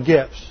spiritual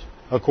gifts,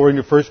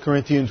 according to 1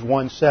 Corinthians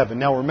 1:7.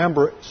 Now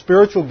remember,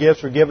 spiritual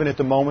gifts are given at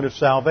the moment of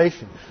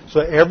salvation.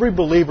 So every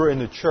believer in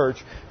the church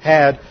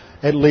had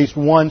at least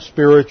one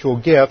spiritual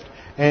gift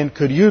and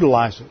could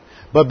utilize it.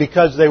 But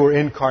because they were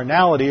in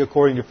carnality,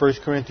 according to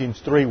 1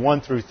 Corinthians 3:1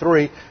 through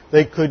 3,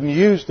 they couldn't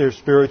use their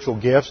spiritual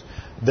gifts.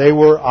 They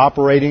were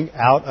operating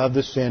out of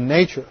the sin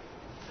nature.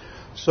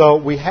 So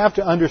we have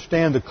to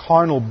understand the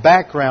carnal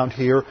background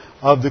here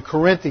of the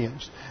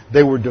Corinthians.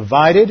 They were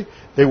divided,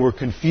 they were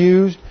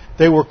confused,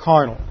 they were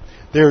carnal.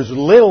 There's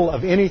little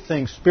of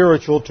anything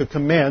spiritual to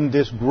commend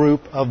this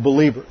group of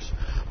believers.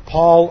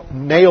 Paul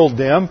nailed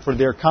them for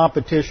their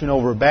competition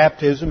over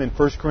baptism in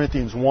 1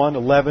 Corinthians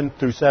 1:11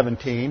 through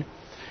 17.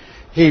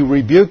 He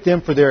rebuked them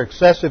for their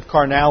excessive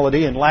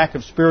carnality and lack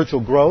of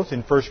spiritual growth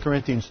in 1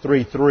 Corinthians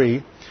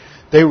 3:3.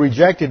 They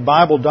rejected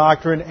Bible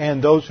doctrine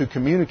and those who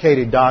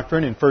communicated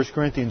doctrine in 1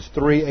 Corinthians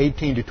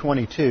 3:18 to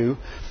 22.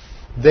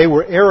 They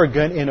were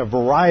arrogant in a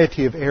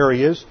variety of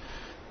areas,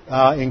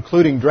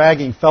 including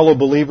dragging fellow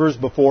believers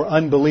before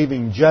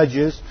unbelieving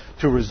judges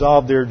to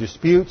resolve their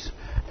disputes,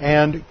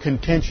 and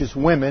contentious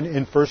women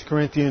in 1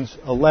 Corinthians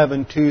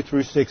 11:2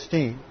 through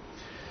 16.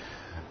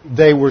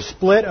 They were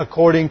split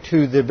according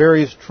to the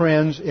various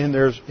trends in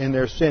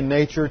their sin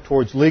nature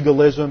towards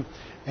legalism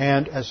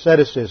and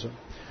asceticism.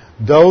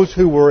 Those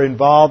who were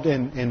involved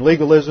in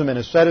legalism and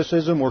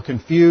asceticism were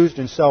confused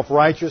and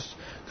self-righteous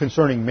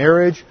concerning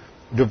marriage,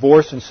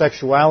 divorce, and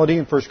sexuality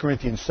in 1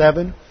 Corinthians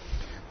 7.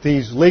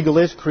 These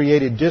legalists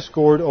created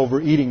discord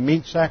over eating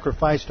meat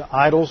sacrificed to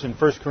idols in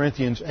 1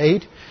 Corinthians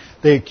 8.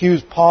 They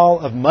accused Paul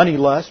of money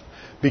lust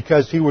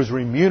because he was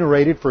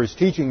remunerated for his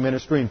teaching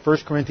ministry in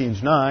 1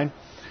 Corinthians 9.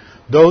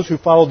 Those who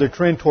followed the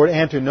trend toward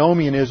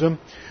antinomianism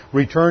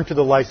returned to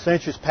the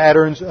licentious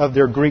patterns of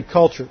their Greek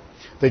culture.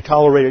 They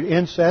tolerated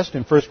incest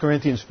in 1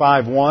 Corinthians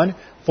 5:1,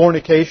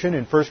 fornication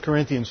in 1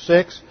 Corinthians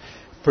 6,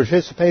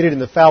 participated in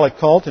the phallic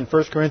cult in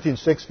 1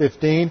 Corinthians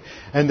 6:15,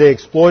 and they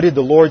exploited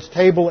the Lord's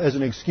table as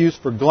an excuse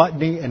for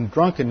gluttony and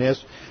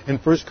drunkenness in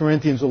 1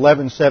 Corinthians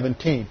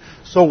 11:17.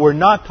 So we're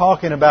not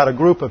talking about a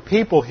group of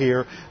people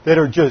here that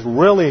are just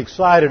really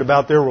excited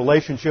about their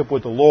relationship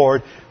with the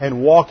Lord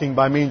and walking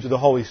by means of the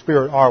Holy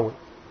Spirit, are we?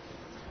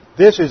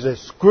 This is as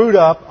screwed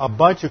up a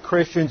bunch of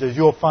Christians as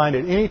you'll find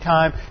at any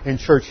time in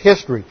church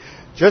history.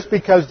 Just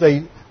because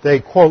they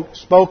quote,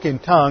 spoke in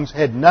tongues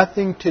had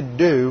nothing to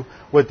do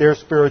with their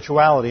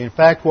spirituality. In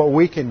fact, what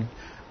we can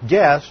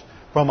guess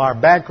from our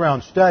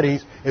background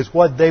studies is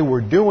what they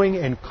were doing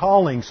and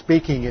calling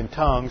speaking in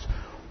tongues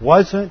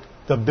wasn't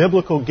the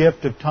biblical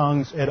gift of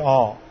tongues at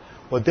all.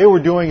 What they were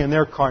doing in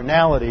their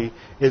carnality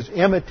is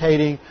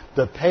imitating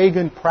the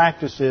pagan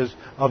practices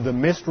of the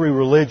mystery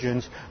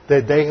religions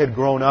that they had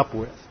grown up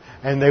with.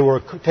 And they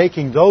were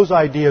taking those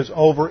ideas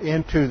over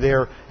into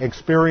their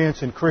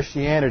experience in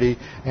Christianity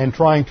and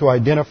trying to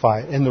identify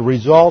it. And the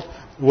result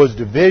was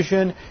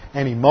division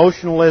and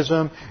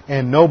emotionalism,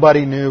 and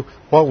nobody knew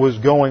what was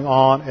going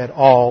on at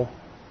all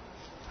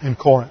in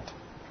Corinth.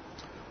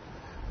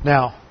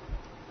 Now,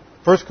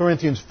 1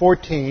 Corinthians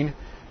 14,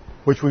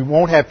 which we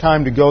won't have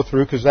time to go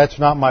through because that's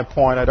not my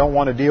point. I don't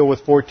want to deal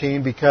with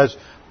 14 because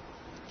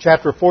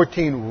chapter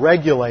 14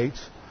 regulates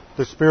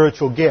the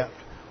spiritual gift.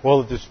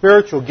 Well, if the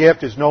spiritual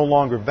gift is no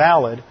longer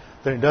valid,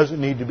 then it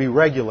doesn't need to be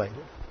regulated.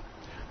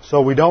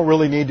 So we don't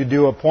really need to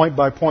do a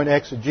point-by-point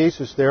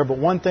exegesis there, but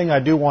one thing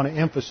I do want to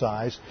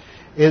emphasize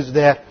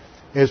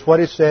is what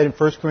is said in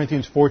 1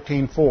 Corinthians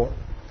 14:4.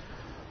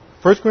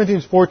 1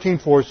 Corinthians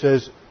 14:4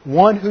 says,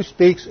 "One who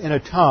speaks in a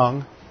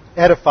tongue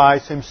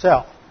edifies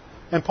himself."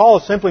 And Paul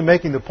is simply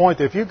making the point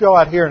that if you go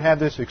out here and have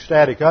this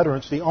ecstatic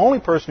utterance, the only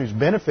person who's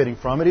benefiting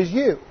from it is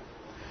you.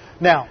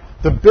 Now,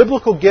 the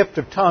biblical gift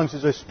of tongues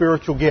is a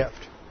spiritual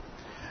gift.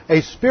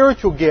 A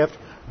spiritual gift,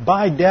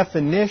 by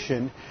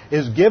definition,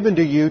 is given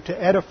to you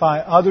to edify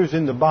others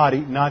in the body,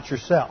 not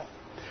yourself.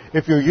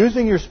 If you're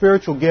using your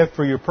spiritual gift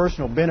for your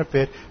personal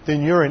benefit,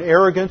 then you're in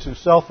arrogance and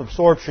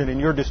self-absorption, and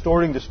you're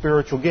distorting the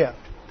spiritual gift.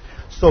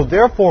 So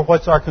therefore,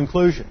 what's our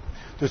conclusion?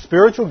 The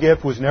spiritual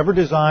gift was never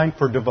designed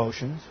for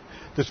devotions.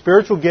 The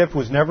spiritual gift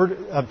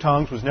of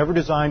tongues was never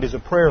designed as a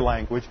prayer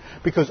language,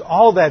 because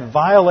all that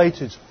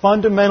violates its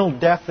fundamental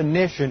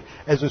definition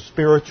as a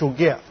spiritual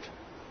gift.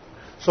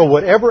 So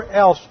whatever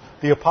else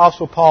the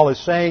Apostle Paul is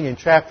saying in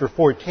chapter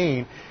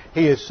 14,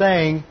 he is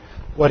saying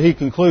what he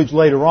concludes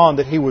later on,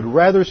 that he would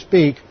rather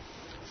speak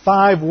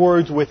 5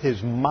 words with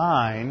his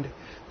mind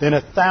than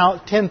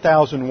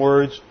 10,000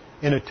 words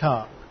in a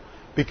tongue.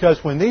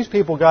 Because when these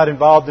people got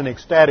involved in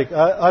ecstatic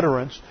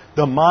utterance,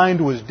 the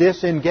mind was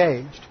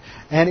disengaged.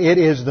 And it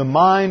is the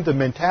mind, the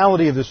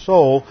mentality of the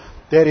soul,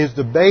 that is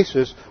the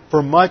basis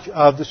for much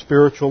of the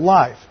spiritual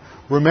life.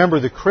 Remember,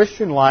 the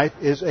Christian life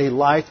is a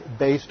life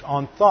based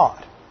on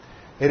thought.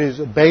 It is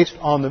based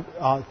on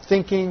the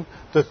thinking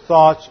the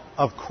thoughts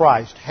of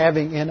Christ,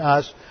 having in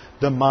us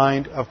the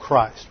mind of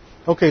Christ.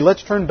 Okay,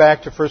 let's turn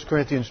back to 1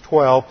 Corinthians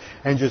 12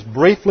 and just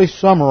briefly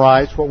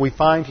summarize what we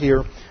find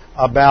here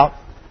about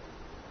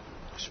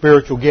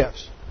spiritual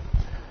gifts.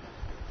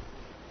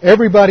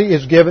 Everybody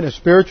is given a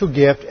spiritual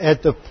gift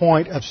at the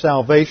point of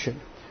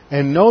salvation,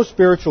 and no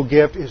spiritual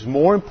gift is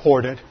more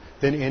important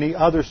than any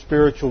other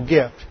spiritual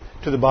gift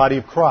to the body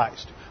of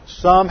Christ.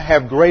 Some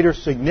have greater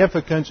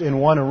significance in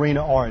one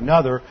arena or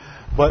another,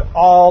 but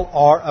all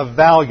are of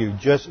value.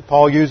 Just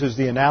Paul uses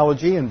the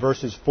analogy in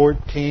verses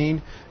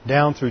 14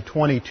 down through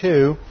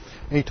 22,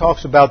 and he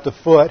talks about the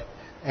foot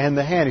and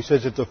the hand. He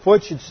says, if the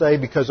foot should say,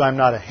 because I'm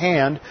not a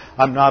hand,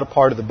 I'm not a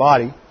part of the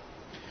body,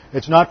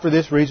 it's not for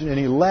this reason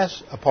any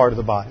less a part of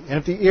the body. And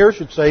if the ear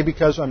should say,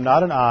 because I'm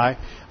not an eye,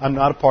 I'm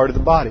not a part of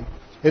the body,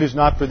 it is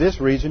not for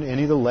this reason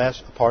any the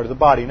less a part of the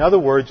body. In other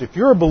words, if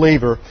you're a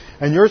believer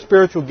and your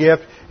spiritual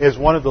gift is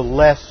one of the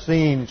less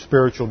seen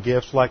spiritual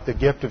gifts, like the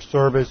gift of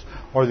service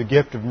or the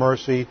gift of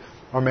mercy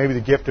or maybe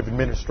the gift of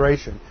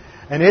administration,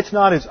 and it's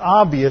not as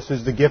obvious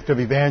as the gift of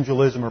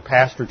evangelism or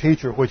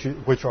pastor-teacher,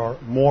 which are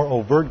more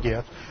overt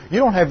gifts, you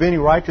don't have any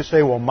right to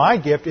say, well, my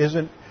gift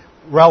isn't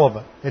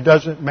relevant. It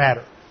doesn't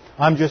matter.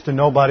 I'm just a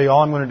nobody.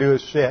 All I'm going to do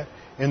is sit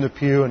in the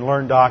pew and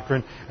learn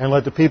doctrine and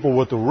let the people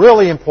with the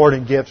really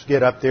important gifts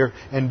get up there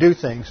and do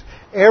things.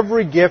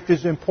 Every gift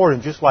is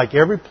important, just like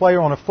every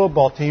player on a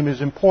football team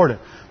is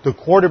important. The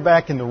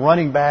quarterback and the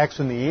running backs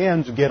and the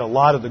ends get a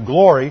lot of the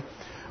glory,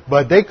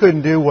 but they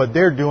couldn't do what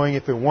they're doing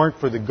if it weren't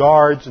for the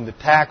guards and the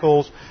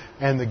tackles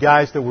and the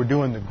guys that were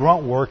doing the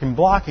grunt work and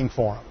blocking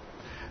for them.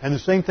 And the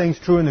same thing's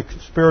true in the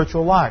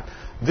spiritual life.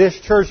 This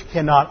church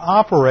cannot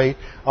operate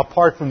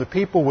apart from the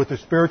people with the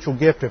spiritual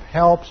gift of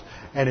helps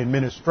and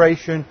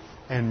administration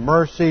and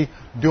mercy,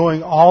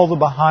 doing all the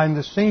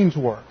behind-the-scenes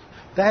work.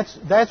 That's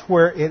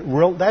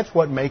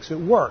what makes it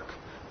work.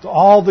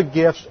 All the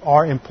gifts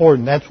are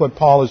important. That's what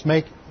Paul is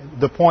making,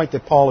 the point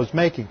that Paul is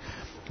making.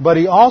 But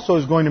he also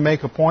is going to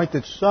make a point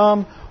that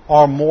some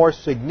are more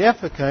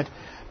significant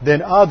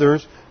than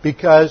others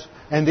because,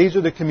 and these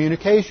are the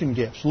communication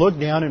gifts. Look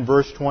down in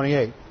verse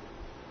 28.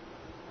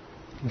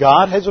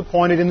 God has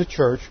appointed in the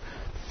church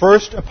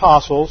first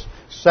apostles,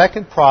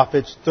 second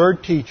prophets,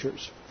 third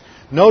teachers.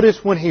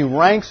 Notice when he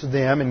ranks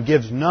them and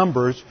gives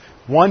numbers,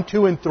 1,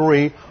 2, and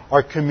 3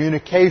 are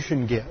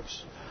communication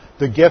gifts.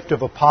 The gift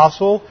of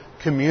apostle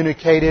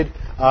communicated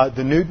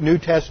the New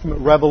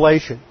Testament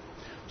revelation.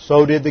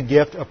 So did the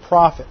gift of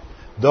prophet.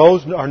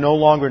 Those are no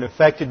longer in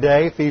effect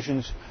today.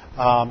 Ephesians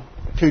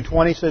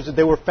 2:20 says that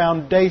they were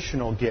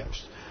foundational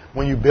gifts.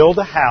 When you build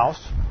a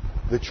house,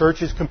 the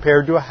church is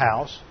compared to a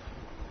house.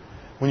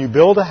 When you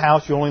build a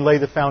house, you only lay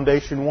the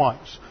foundation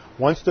once.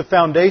 Once the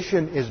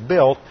foundation is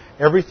built,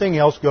 everything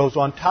else goes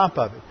on top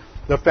of it.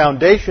 The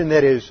foundation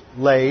that is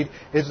laid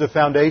is the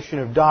foundation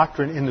of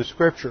doctrine in the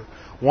Scripture.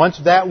 Once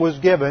that was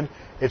given,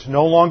 it's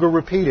no longer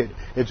repeated.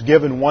 It's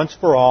given once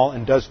for all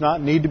and does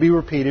not need to be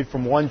repeated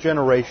from one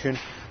generation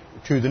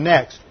to the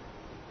next.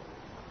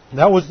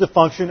 That was the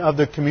function of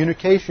the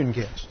communication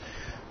gifts.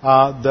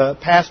 The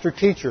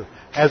pastor-teacher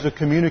has a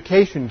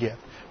communication gift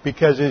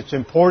because it's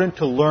important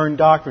to learn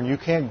doctrine. You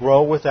can't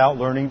grow without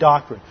learning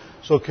doctrine.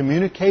 So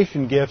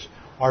communication gifts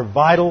are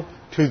vital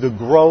to the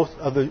growth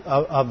of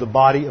the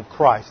body of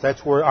Christ.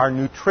 That's where our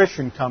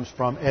nutrition comes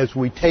from as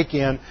we take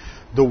in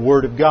the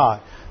Word of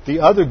God.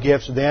 The other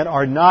gifts then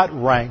are not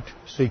ranked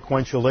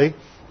sequentially.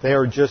 They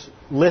are just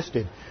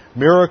listed.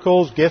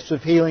 Miracles, gifts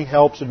of healing,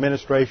 helps,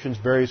 administrations,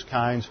 various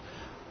kinds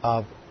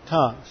of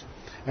tongues.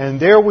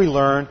 And there we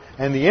learn,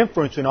 and the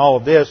inference in all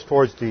of this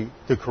towards the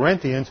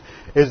Corinthians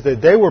is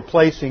that they were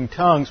placing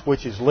tongues,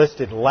 which is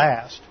listed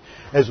last,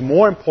 as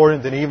more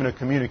important than even a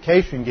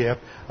communication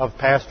gift of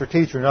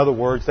pastor-teacher. In other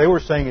words, they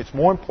were saying it's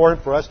more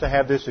important for us to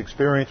have this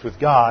experience with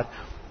God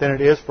than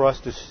it is for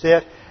us to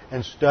sit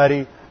and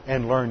study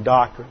and learn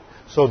doctrine.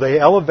 So they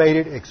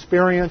elevated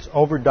experience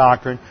over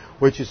doctrine,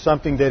 which is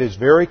something that is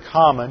very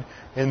common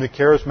in the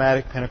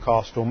charismatic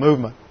Pentecostal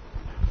movement.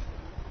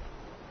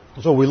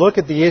 So we look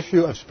at the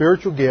issue of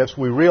spiritual gifts,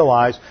 we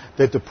realize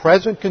that the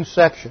present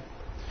conception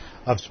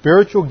of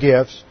spiritual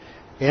gifts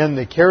in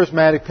the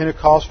charismatic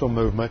Pentecostal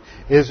movement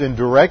is in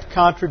direct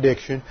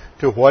contradiction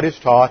to what is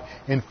taught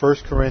in 1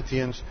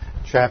 Corinthians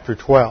chapter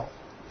 12.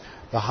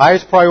 The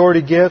highest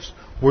priority gifts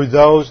were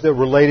those that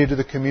related to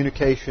the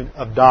communication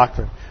of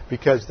doctrine,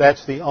 because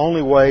that's the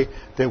only way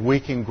that we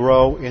can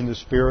grow in the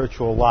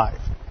spiritual life.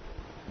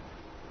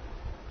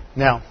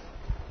 Now,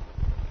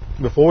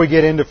 before we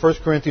get into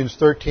 1 Corinthians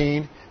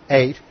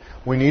 13:8,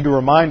 we need to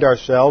remind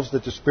ourselves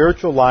that the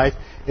spiritual life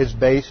is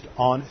based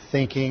on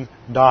thinking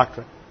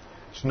doctrine.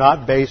 It's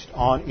not based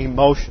on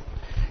emotion.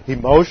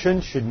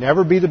 Emotion should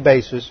never be the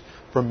basis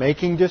for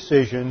making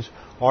decisions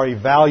or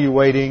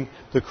evaluating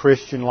the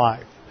Christian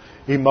life.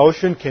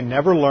 Emotion can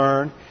never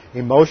learn.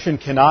 Emotion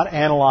cannot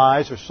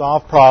analyze or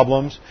solve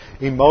problems.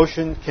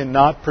 Emotion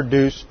cannot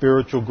produce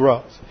spiritual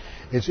growth.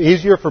 It's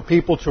easier for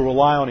people to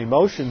rely on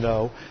emotion,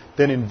 though,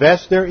 than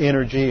invest their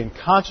energy in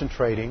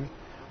concentrating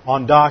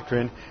on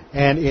doctrine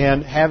and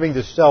in having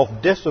the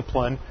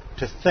self-discipline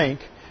to think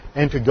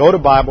and to go to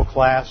Bible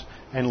class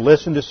and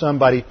listen to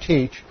somebody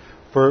teach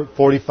for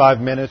 45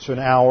 minutes, an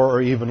hour,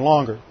 or even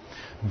longer.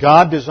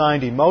 God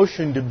designed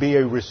emotion to be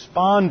a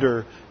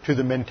responder to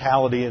the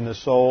mentality in the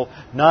soul,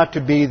 not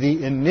to be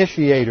the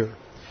initiator.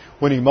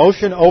 When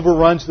emotion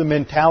overruns the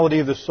mentality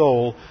of the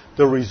soul,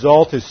 the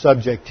result is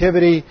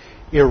subjectivity,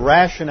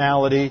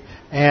 irrationality,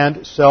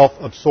 and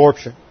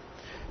self-absorption.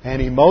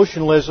 And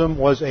emotionalism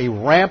was a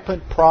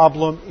rampant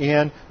problem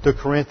in the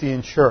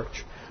Corinthian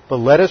church. But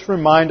let us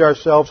remind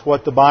ourselves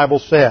what the Bible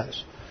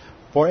says.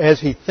 For as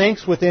he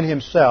thinks within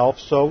himself,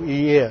 so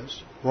he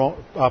is.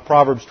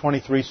 Proverbs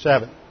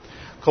 23:7.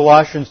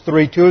 Colossians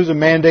 3:2 is a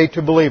mandate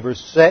to believers.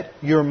 Set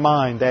your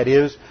mind, that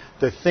is,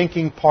 the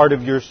thinking part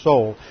of your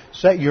soul.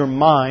 Set your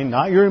mind,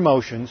 not your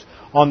emotions,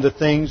 on the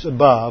things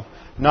above,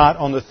 not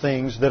on the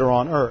things that are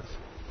on earth.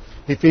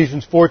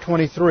 Ephesians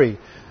 4:23.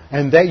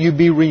 And that you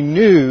be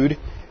renewed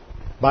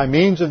by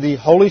means of the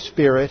Holy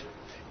Spirit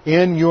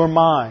in your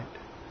mind.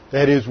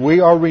 That is,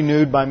 we are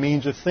renewed by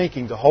means of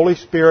thinking. The Holy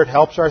Spirit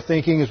helps our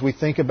thinking as we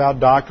think about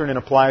doctrine and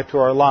apply it to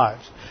our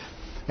lives.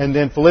 And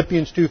then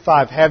Philippians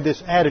 2:5, have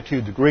this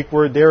attitude. The Greek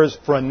word there is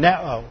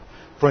phroneo.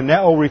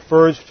 Phroneo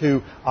refers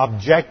to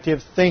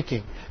objective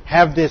thinking.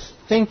 Have this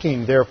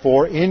thinking,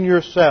 therefore, in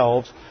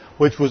yourselves,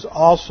 which was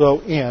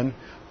also in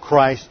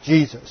Christ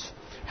Jesus.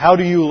 How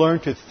do you learn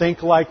to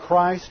think like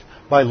Christ?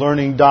 By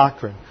learning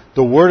doctrine.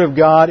 The Word of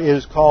God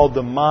is called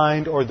the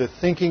mind or the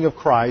thinking of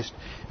Christ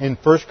in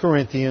 1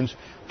 Corinthians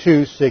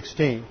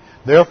 2:16.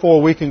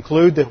 Therefore, we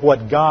conclude that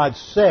what God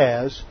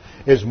says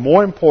is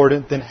more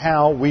important than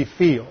how we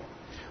feel.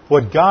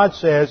 What God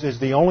says is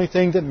the only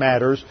thing that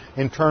matters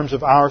in terms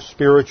of our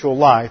spiritual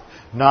life,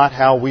 not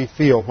how we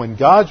feel. When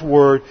God's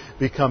Word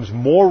becomes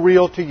more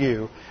real to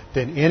you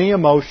than any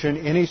emotion,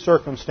 any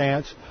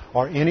circumstance,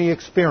 or any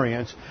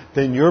experience,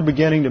 then you're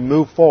beginning to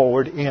move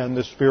forward in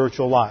the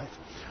spiritual life.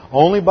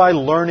 Only by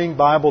learning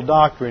Bible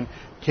doctrine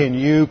can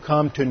you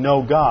come to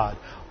know God.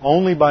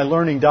 Only by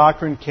learning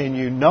doctrine can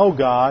you know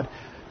God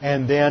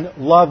and then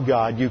love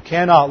God. You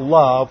cannot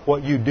love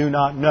what you do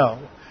not know.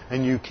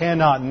 And you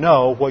cannot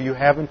know what you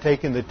haven't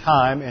taken the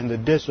time and the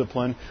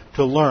discipline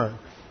to learn.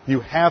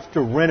 You have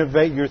to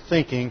renovate your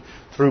thinking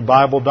through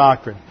Bible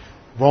doctrine.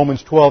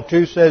 Romans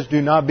 12:2 says,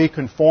 do not be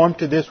conformed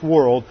to this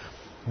world,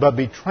 but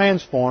be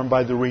transformed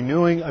by the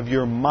renewing of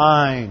your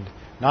mind,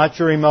 not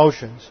your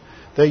emotions,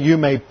 that you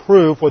may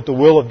prove what the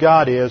will of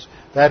God is,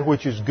 that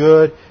which is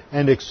good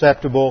and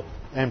acceptable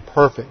and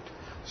perfect.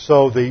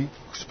 So the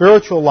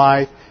spiritual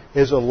life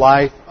is a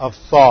life of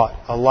thought,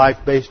 a life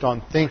based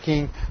on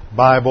thinking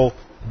Bible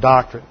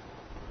doctrine.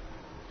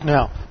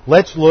 Now,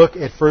 let's look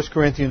at 1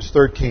 Corinthians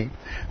 13.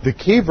 The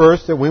key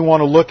verse that we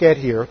want to look at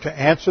here to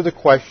answer the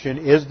question,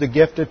 is the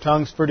gift of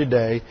tongues for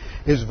today,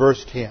 is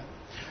verse 10.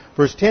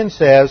 Verse 10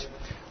 says,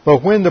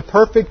 but when the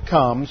perfect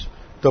comes,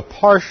 the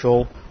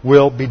partial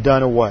will be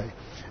done away.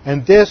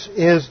 And this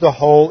is the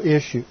whole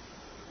issue.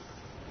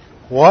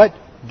 What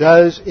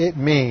does it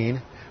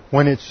mean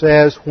when it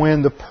says,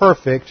 when the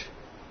perfect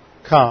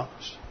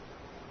comes?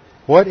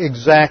 What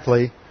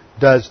exactly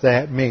does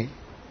that mean?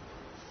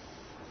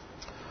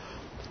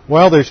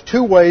 Well, there's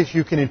two ways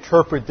you can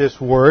interpret this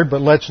word,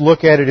 but let's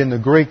look at it in the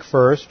Greek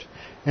first.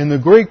 In the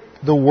Greek,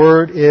 the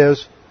word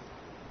is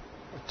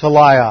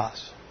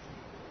teleios.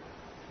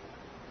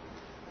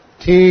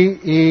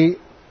 T-E-L-E-I-O-S.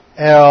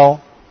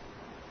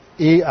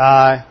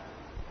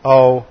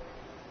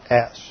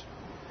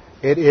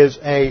 It is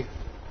a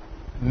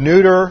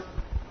neuter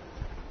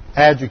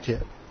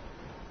adjective.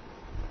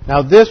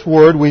 Now, this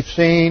word we've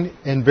seen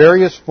in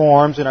various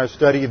forms in our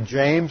study of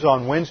James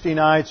on Wednesday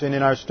nights and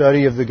in our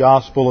study of the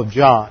Gospel of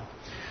John.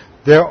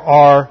 There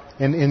are,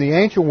 in the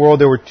ancient world,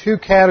 there were two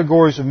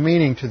categories of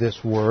meaning to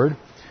this word.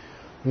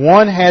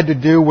 One had to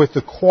do with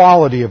the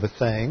quality of a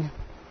thing.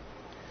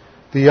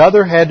 The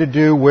other had to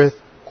do with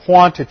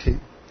quantity.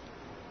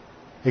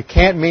 It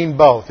can't mean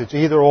both. It's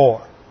either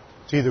or.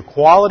 It's either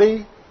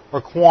quality or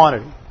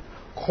quantity.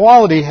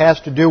 Quality has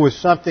to do with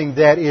something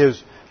that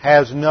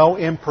has no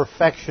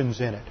imperfections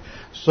in it.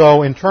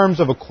 So in terms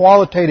of a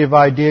qualitative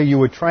idea, you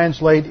would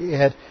translate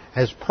it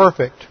as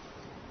perfect.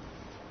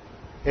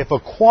 If a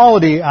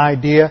quantity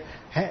idea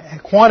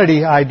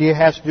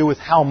has to do with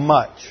how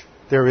much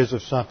there is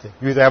of something.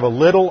 You either have a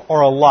little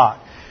or a lot.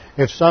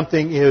 If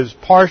something is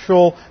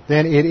partial,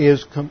 then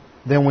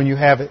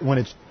when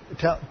it's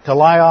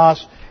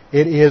teleios,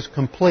 it is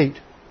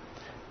complete.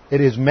 It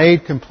is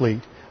made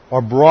complete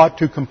or brought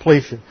to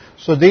completion.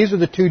 So these are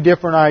the two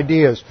different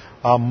ideas.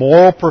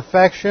 Moral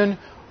perfection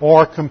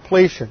or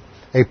completion.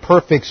 A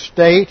perfect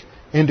state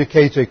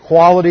indicates a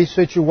quality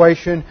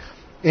situation.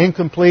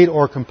 incomplete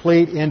or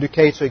complete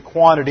indicates a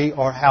quantity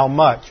or how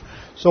much.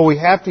 So we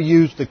have to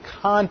use the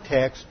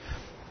context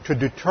to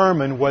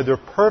determine whether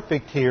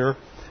perfect here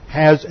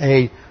has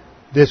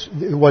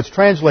what's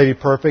translated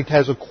perfect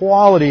has a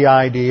quality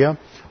idea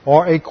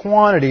or a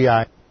quantity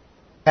idea,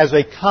 has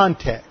a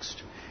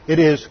context. It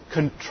is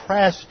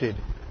contrasted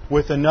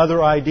with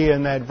another idea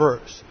in that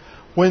verse.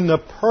 When the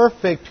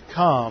perfect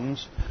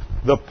comes,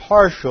 the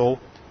partial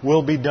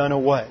will be done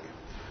away.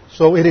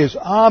 So it is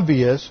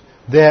obvious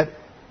that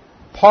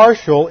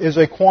partial is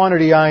a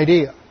quantity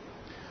idea.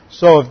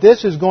 So if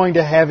this is going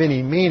to have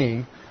any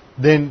meaning,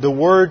 then the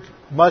word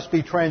must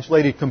be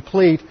translated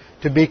complete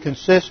to be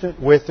consistent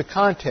with the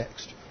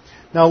context.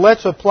 Now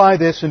let's apply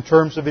this in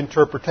terms of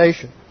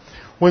interpretation.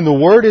 When the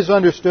word is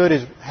understood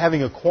as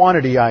having a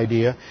quantity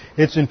idea,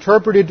 it's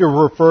interpreted to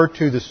refer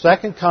to the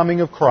second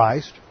coming of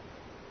Christ,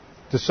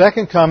 the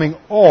second coming,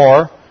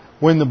 or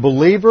when the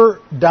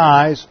believer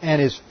dies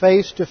and is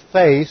face to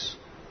face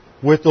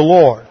with the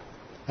Lord.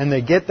 And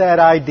they get that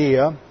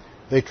idea.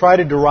 They try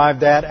to derive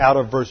that out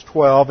of verse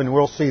 12, and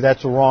we'll see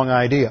that's a wrong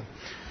idea.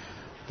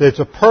 It's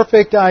a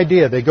perfect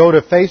idea. They go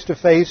to face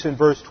in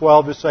verse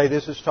 12 to say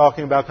this is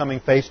talking about coming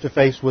face to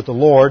face with the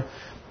Lord,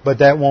 but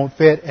that won't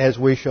fit, as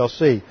we shall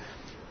see.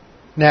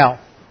 Now,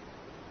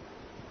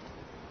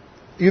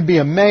 you'd be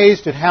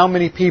amazed at how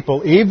many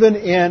people,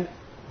 even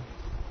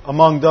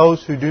among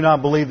those who do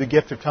not believe the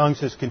gift of tongues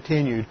has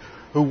continued,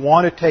 who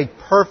want to take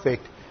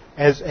perfect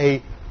as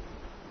a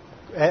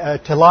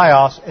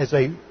teleios, as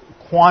a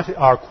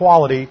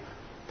quality,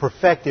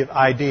 perfective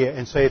idea,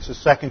 and say it's the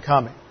second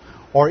coming.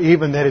 Or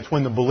even that it's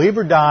when the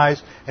believer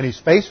dies and he's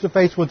face to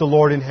face with the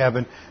Lord in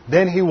heaven,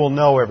 then he will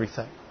know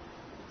everything.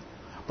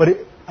 But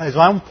as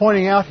I'm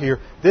pointing out here,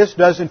 this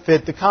doesn't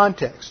fit the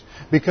context.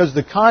 Because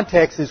the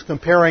context is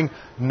comparing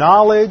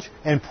knowledge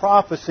and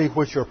prophecy,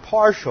 which are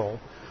partial,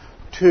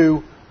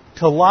 to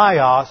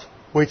teleios,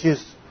 which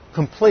is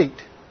complete.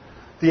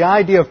 The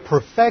idea of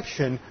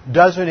perfection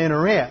doesn't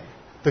enter in.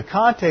 The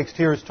context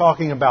here is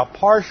talking about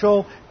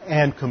partial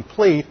and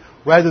complete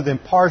rather than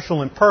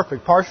partial and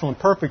perfect. Partial and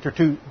perfect are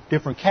two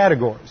different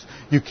categories.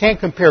 You can't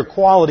compare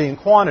quality and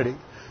quantity.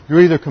 You're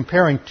either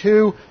comparing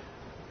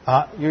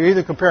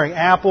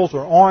apples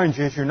or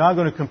oranges. You're not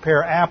going to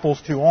compare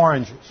apples to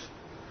oranges.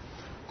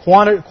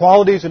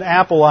 Quality is an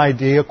apple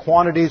idea,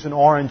 quantity is an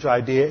orange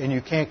idea, and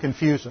you can't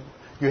confuse them.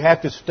 You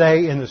have to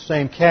stay in the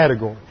same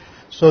category.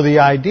 So the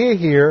idea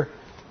here,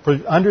 for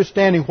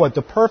understanding what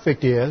the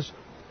perfect is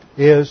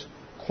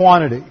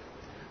quantity.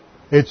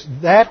 It's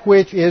that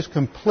which is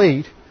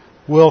complete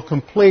will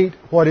complete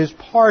what is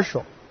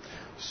partial.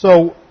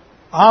 So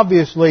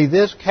obviously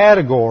this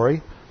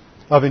category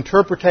of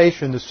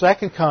interpretation, the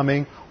second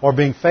coming, or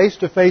being face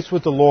to face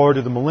with the Lord,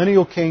 or the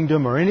millennial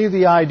kingdom, or any of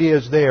the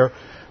ideas there,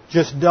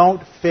 just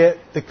don't fit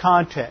the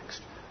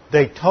context.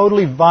 They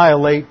totally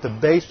violate the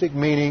basic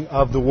meaning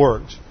of the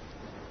words.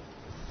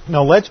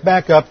 Now let's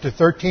back up to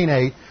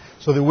 13:8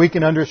 so that we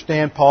can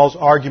understand Paul's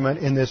argument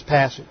in this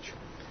passage.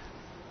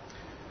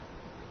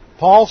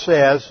 Paul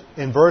says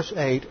in verse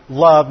 8,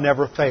 love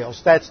never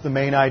fails. That's the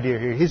main idea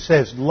here. He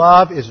says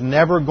love is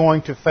never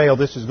going to fail.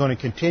 This is going to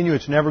continue.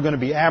 It's never going to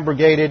be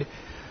abrogated.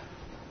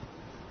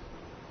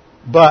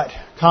 But,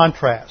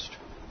 contrast,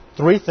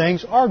 three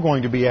things are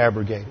going to be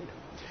abrogated.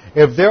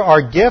 If there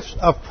are gifts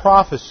of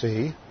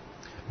prophecy,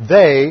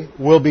 they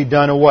will be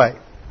done away.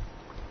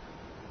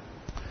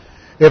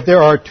 If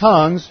there are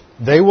tongues,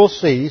 they will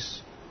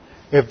cease.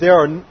 If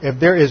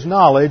there is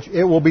knowledge,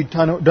 it will be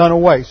done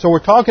away. So we're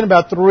talking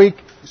about three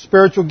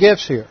spiritual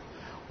gifts here.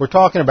 We're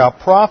talking about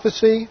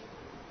prophecy,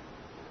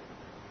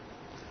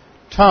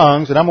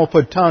 tongues, and I'm going to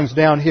put tongues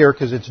down here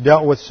because it's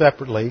dealt with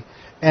separately,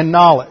 and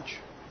knowledge.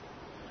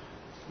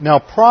 Now,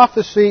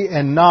 prophecy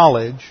and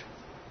knowledge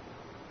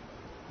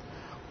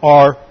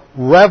are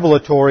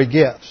revelatory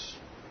gifts.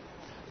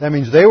 That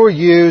means they were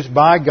used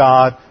by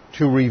God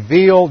to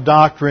reveal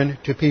doctrine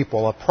to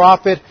people. A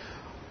prophet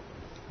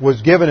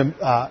was given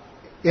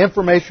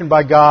information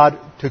by God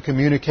to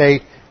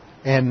communicate,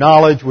 and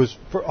knowledge was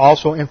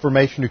also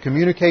information to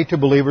communicate to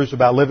believers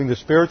about living the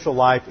spiritual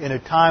life in a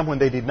time when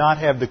they did not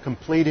have the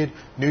completed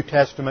New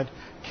Testament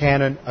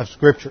canon of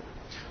Scripture.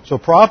 So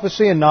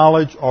prophecy and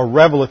knowledge are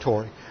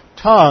revelatory.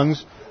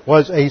 Tongues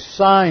was a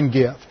sign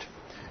gift.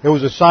 It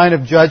was a sign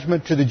of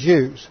judgment to the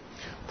Jews.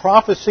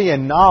 Prophecy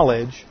and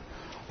knowledge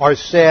are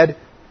said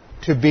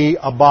to be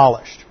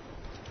abolished.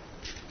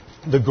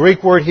 The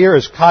Greek word here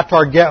is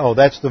katargeo.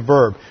 That's the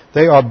verb.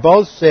 They are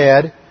both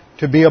said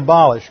to be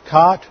abolished.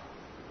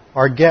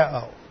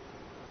 Katargeo.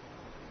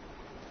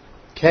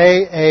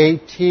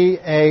 Katargeo.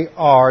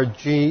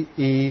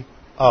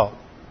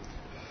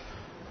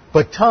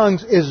 But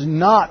tongues is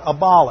not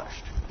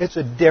abolished. It's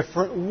a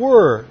different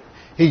word.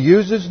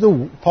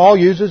 Paul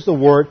uses the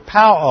word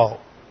pauo.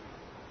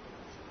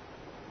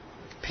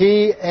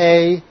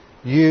 P-A-U-O.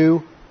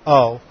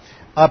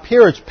 Up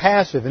here it's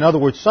passive. In other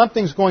words,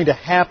 something's going to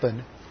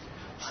happen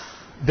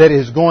that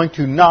is going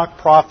to knock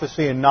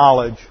prophecy and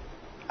knowledge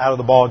out of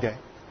the ballgame.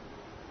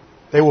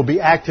 They will be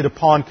acted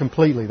upon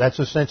completely. That's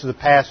the sense of the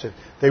passive.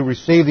 They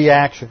receive the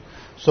action.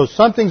 So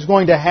something's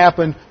going to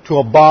happen to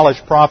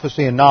abolish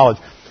prophecy and knowledge.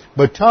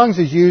 But tongues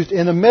is used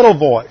in the middle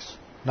voice.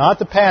 Not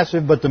the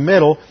passive, but the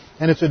middle.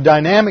 And it's a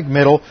dynamic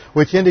middle,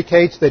 which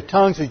indicates that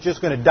tongues is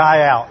just going to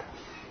die out.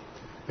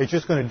 It's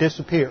just going to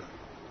disappear.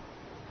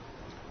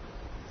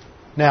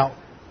 Now,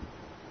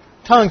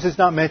 tongues is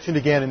not mentioned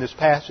again in this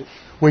passage,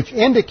 which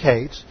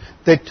indicates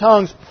that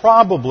tongues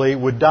probably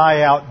would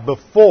die out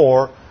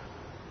before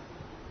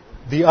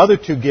the other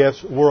two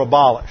gifts were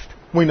abolished.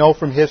 We know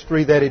from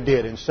history that it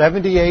did. In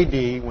 70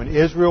 A.D., when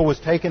Israel was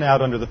taken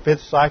out under the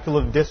fifth cycle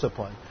of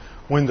discipline,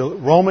 when the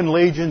Roman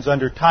legions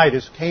under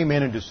Titus came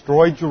in and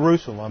destroyed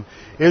Jerusalem,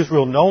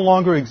 Israel no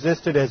longer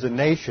existed as a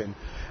nation,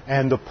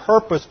 and the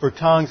purpose for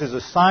tongues as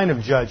a sign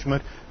of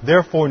judgment,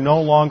 therefore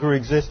no longer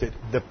existed.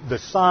 The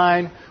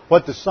sign,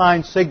 what the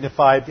sign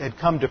signified, had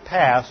come to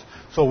pass,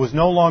 so it was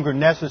no longer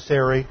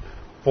necessary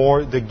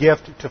for the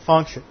gift to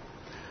function.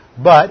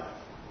 But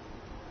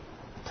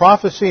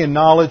prophecy and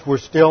knowledge were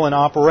still in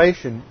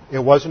operation. It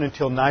wasn't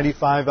until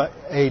 95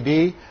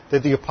 A.D.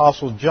 that the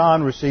Apostle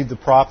John received the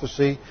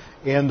prophecy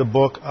in the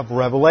book of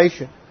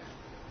Revelation.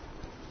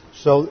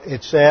 So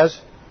it says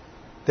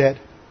that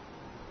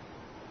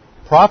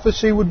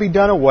prophecy would be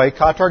done away,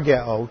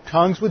 katargeo,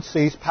 tongues would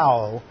cease,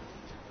 pao,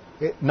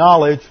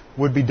 knowledge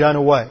would be done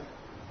away.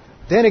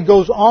 Then it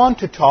goes on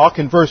to talk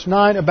in verse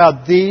 9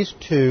 about these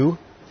two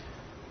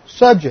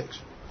subjects,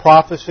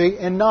 prophecy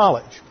and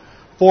knowledge.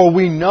 For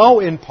we know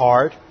in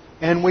part,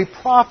 and we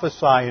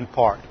prophesy in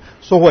part.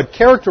 So what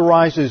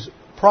characterizes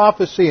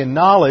prophecy and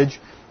knowledge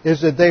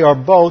is that they are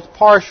both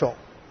partial.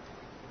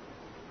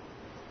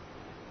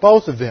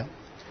 Both of them.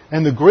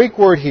 And the Greek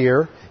word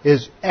here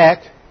is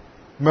ek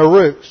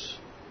merus.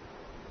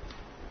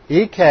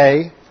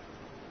 E-K-M-E-R-O-U-S.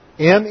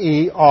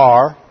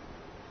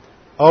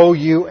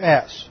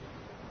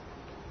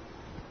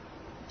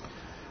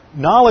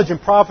 Knowledge and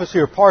prophecy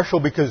are partial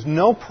because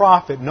no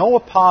prophet, no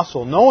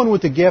apostle, no one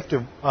with the gift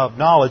of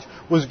knowledge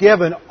was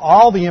given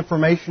all the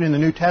information in the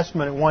New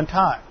Testament at one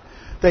time.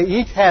 They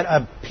each had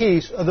a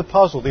piece of the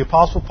puzzle. The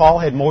Apostle Paul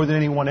had more than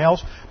anyone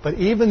else, but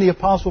even the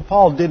Apostle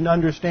Paul didn't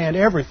understand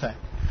everything.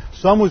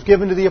 Some was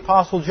given to the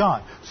Apostle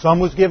John. Some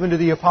was given to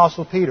the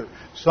Apostle Peter.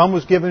 Some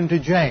was given to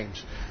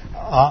James.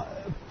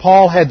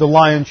 Paul had the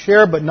lion's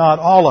share, but not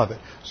all of it.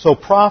 So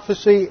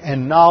prophecy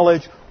and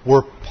knowledge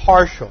were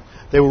partial.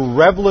 They were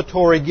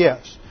revelatory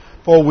gifts.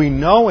 For we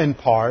know in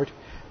part,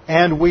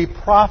 and we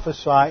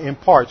prophesy in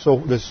part. So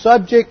the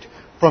subject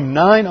from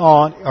 9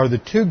 on are the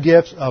two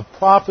gifts of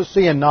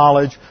prophecy and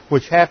knowledge,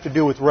 which have to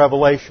do with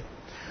revelation.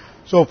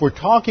 So if we're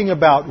talking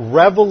about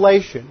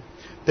revelation,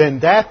 then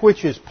that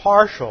which is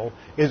partial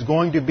is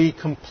going to be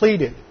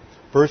completed.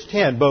 Verse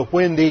 10, but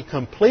when the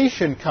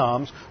completion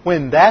comes,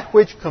 when that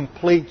which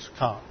completes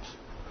comes,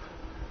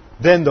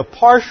 then the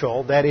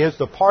partial, that is,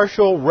 the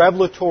partial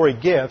revelatory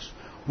gifts,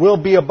 will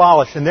be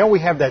abolished. And then we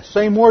have that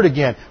same word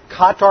again,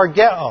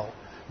 katargeo.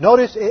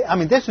 Notice,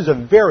 this is a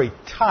very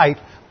tight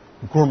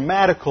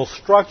grammatical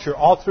structure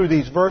all through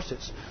these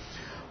verses.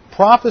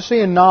 Prophecy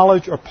and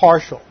knowledge are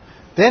partial.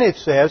 Then it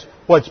says,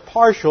 what's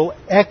partial,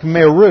 ek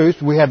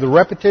merus, we have the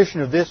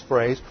repetition of this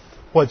phrase,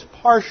 what's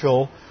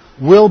partial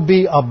will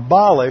be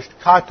abolished,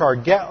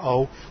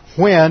 katargeo,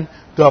 when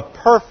the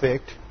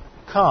perfect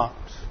comes.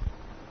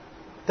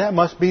 That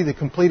must be the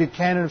completed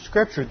canon of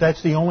Scripture.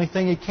 That's the only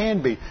thing it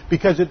can be.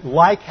 Because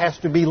like has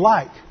to be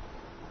like.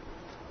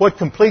 What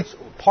completes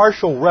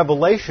partial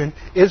revelation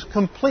is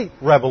complete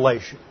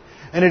revelation.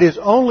 And it is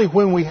only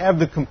when we have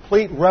the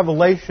complete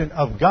revelation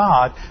of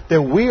God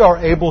that we are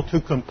able to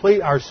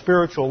complete our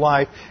spiritual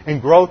life and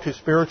grow to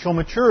spiritual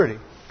maturity.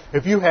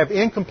 If you have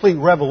incomplete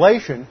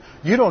revelation,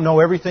 you don't know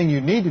everything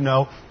you need to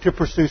know to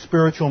pursue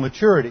spiritual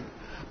maturity.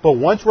 But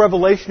once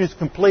revelation is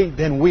complete,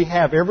 then we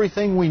have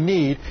everything we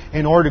need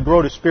in order to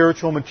grow to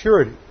spiritual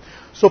maturity.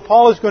 So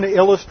Paul is going to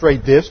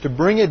illustrate this to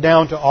bring it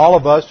down to all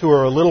of us who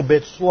are a little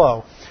bit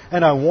slow.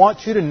 And I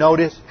want you to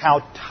notice how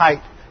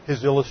tight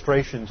his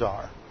illustrations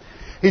are.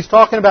 He's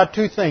talking about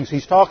two things.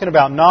 He's talking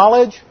about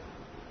knowledge,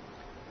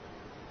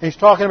 and he's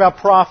talking about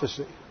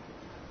prophecy.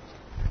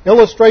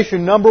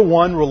 Illustration number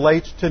 1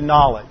 relates to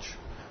knowledge,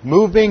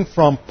 moving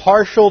from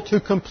partial to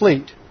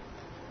complete.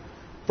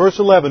 Verse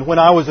 11, when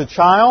I was a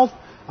child,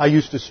 I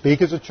used to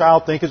speak as a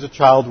child, think as a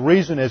child,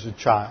 reason as a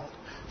child.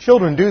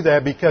 Children do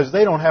that because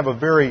they don't have a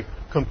very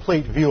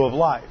complete view of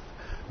life.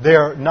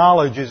 Their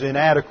knowledge is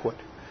inadequate.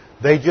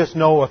 They just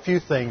know a few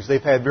things.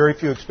 They've had very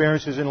few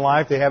experiences in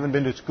life. They haven't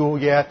been to school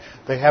yet.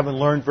 They haven't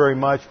learned very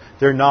much.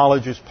 Their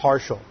knowledge is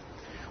partial.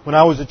 When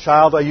I was a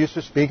child, I used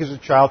to speak as a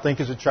child, think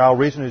as a child,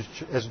 reason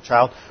as a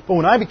child. But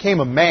when I became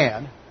a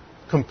man,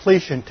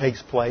 completion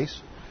takes place.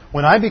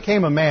 When I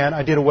became a man,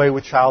 I did away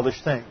with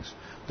childish things.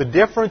 The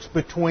difference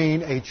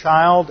between a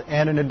child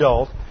and an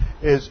adult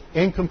is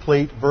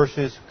incomplete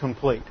versus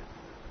complete.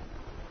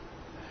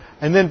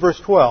 And then verse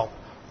 12.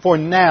 For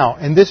now,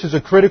 and this is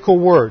a critical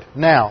word,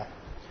 now.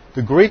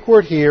 The Greek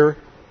word here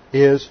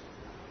is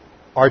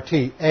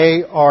R-T,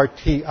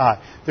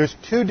 A-R-T-I. There's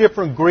two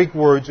different Greek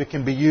words that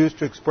can be used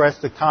to express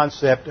the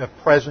concept of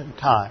present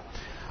time.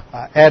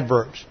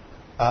 Adverbs.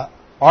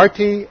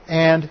 Arti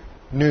and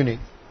nuni.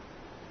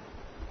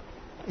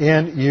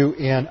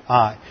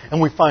 N-U-N-I.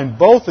 And we find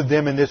both of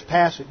them in this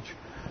passage.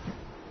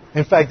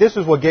 In fact, this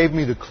is what gave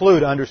me the clue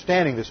to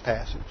understanding this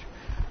passage.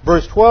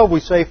 Verse 12 we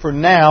say, for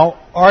now,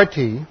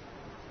 arti.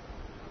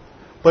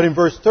 But in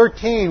verse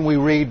 13 we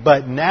read,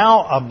 but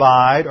now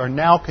abide, or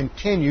now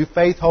continue,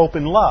 faith, hope,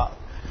 and love.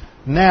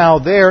 Now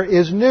there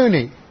is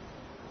nuni.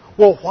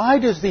 Well, why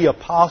does the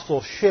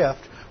apostle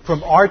shift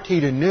from arti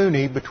to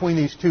nuni between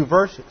these two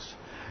verses?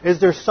 Is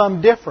there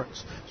some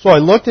difference? So I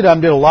looked it up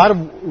and did a lot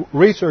of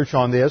research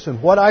on this,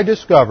 and what I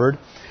discovered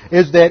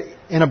is that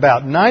in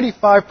about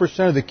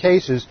 95% of the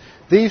cases,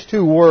 these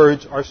two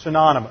words are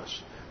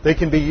synonymous. They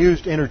can be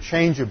used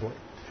interchangeably.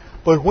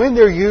 But when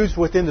they're used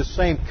within the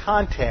same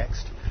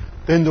context,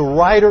 then the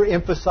writer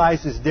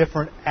emphasizes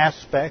different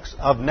aspects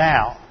of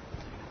now.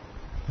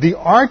 The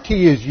RT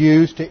is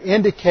used to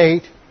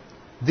indicate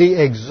the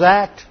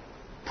exact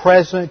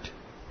present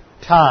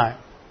time.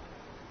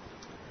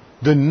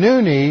 The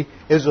nuni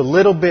is a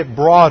little bit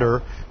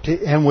broader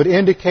and would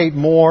indicate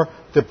more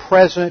the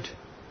present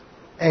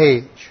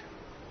age.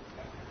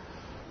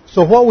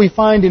 So what we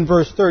find in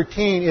verse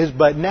 13 is,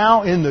 but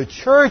now in the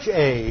church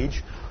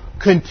age,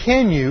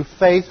 continue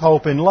faith,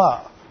 hope, and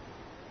love.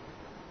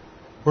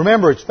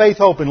 Remember, it's faith,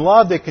 hope, and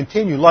love that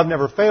continue. Love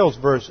never fails,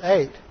 verse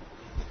 8.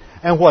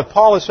 And what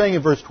Paul is saying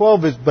in verse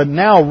 12 is, but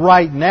now,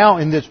 right now,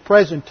 in this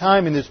present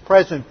time, in this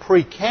present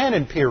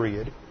pre-canon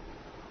period,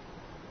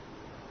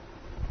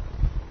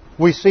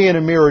 we see in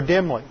a mirror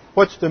dimly.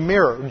 What's the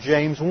mirror?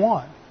 James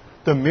 1.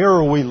 The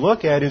mirror we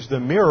look at is the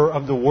mirror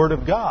of the Word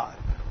of God.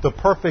 The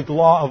perfect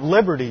law of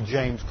liberty,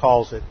 James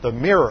calls it. The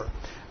mirror.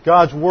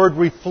 God's Word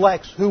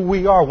reflects who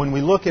we are. When we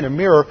look in a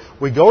mirror,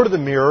 we go to the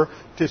mirror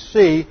to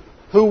see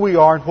who we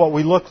are and what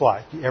we look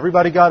like.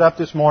 Everybody got up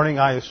this morning,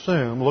 I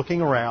assume,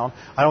 looking around.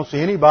 I don't see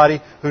anybody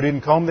who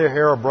didn't comb their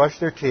hair or brush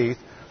their teeth.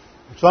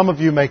 Some of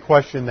you may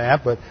question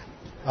that, but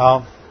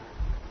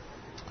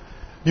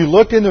you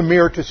looked in the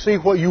mirror to see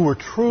what you were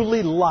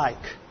truly like.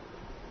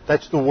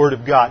 That's the Word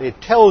of God.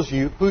 It tells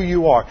you who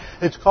you are.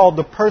 It's called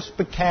the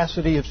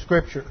perspicacity of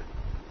Scripture.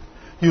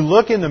 You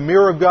look in the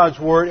mirror of God's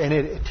Word and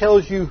it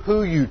tells you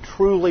who you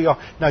truly are.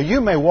 Now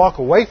you may walk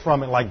away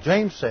from it like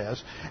James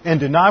says and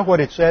deny what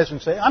it says and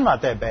say, I'm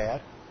not that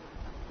bad.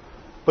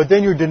 But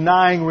then you're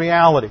denying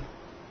reality.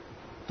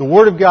 The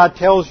Word of God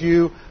tells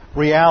you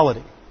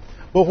reality.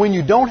 But when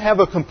you don't have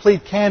a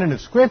complete canon of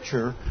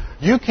Scripture,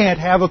 you can't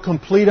have a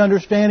complete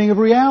understanding of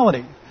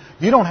reality.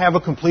 You don't have a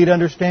complete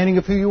understanding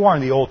of who you are.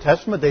 In the Old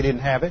Testament, they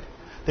didn't have it.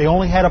 They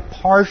only had a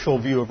partial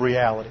view of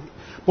reality.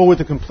 But with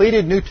the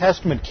completed New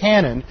Testament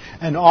canon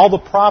and all the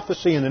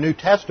prophecy in the New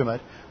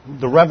Testament,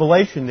 the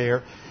revelation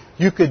there,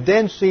 you could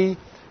then see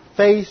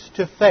face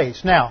to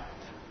face. Now,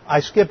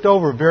 I skipped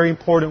over a very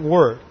important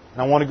word,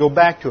 and I want to go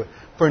back to it.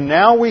 For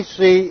now we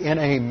see in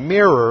a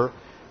mirror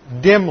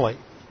dimly.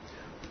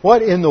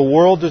 What in the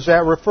world does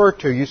that refer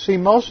to? You see,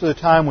 most of the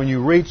time when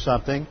you read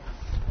something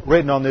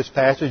written on this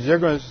passage, they're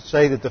going to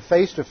say that the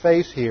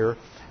face-to-face here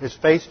is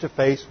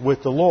face-to-face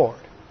with the Lord.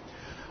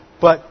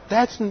 But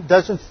that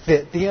doesn't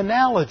fit the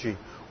analogy.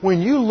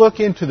 When you look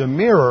into the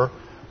mirror,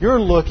 you're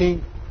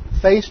looking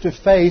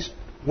face-to-face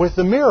with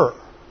the mirror,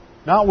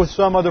 not with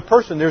some other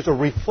person. There's a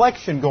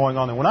reflection going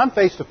on there. When I'm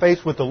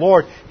face-to-face with the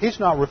Lord, He's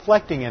not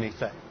reflecting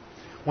anything.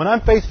 When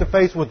I'm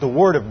face-to-face with the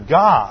Word of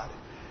God,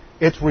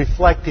 it's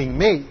reflecting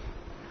me.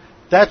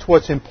 That's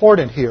what's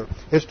important here,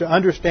 is to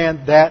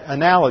understand that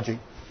analogy.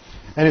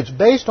 And it's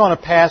based on a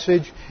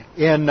passage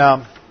in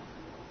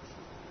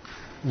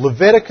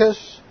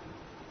Leviticus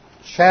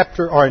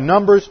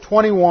Numbers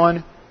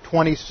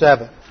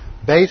 21:27,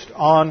 based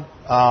on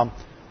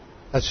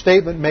a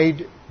statement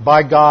made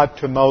by God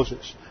to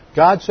Moses.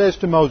 God says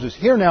to Moses,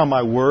 "Hear now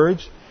my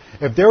words.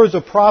 If there is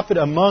a prophet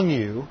among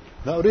you,"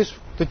 notice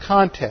the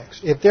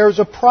context, "if there is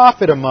a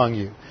prophet among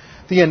you,"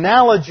 the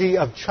analogy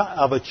of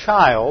a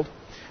child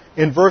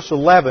in verse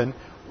 11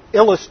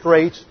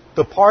 illustrates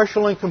the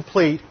partial and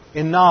complete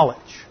in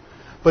knowledge.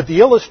 But the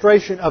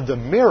illustration of the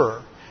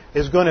mirror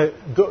is going to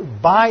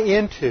buy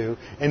into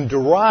and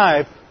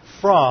derive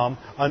from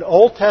an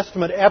Old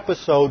Testament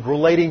episode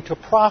relating to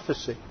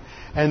prophecy.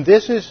 And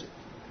this is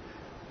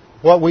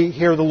what we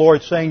hear the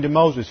Lord saying to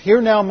Moses.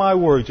 "Hear now my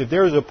words. If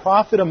there is a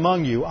prophet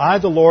among you, I,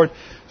 the Lord,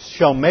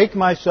 shall make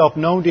myself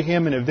known to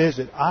him in a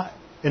vision.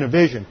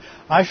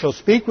 I shall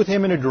speak with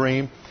him in a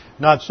dream.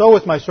 Not so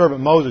with my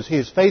servant Moses. He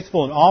is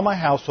faithful in all my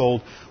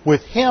household.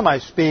 With him I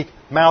speak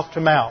mouth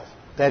to mouth."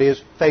 That is,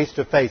 face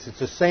to face. It's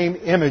the same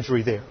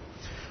imagery there.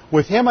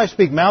 "With him I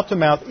speak mouth to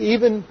mouth,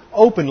 even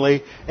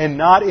openly, and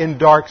not in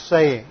dark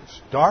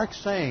sayings." Dark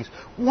sayings.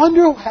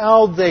 Wonder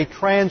how they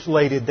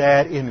translated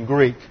that in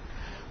Greek.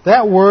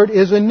 That word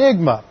is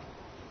enigma.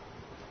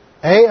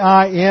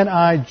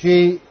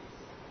 A-I-N-I-G-M-A.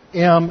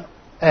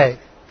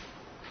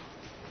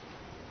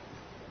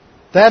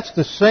 That's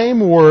the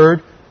same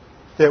word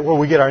where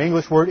we get our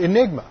English word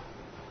enigma.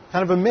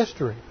 Kind of a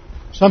mystery.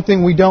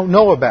 something we don't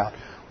know about.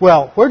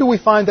 Well, where do we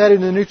find that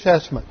in the New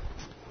Testament?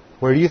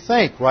 Where do you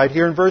think? Right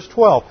here in verse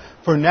 12.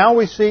 For now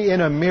we see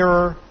in a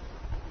mirror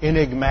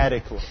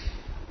enigmatically.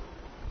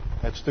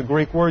 That's the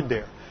Greek word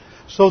there.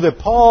 So that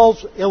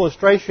Paul's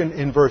illustration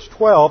in verse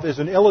 12 is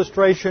an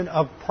illustration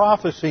of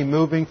prophecy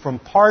moving from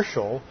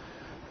partial,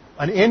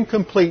 an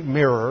incomplete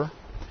mirror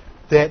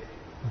that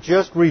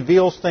just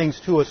reveals things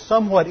to us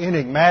somewhat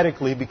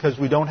enigmatically because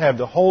we don't have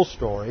the whole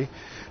story,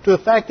 to the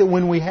fact that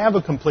when we have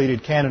a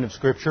completed canon of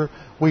Scripture,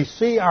 we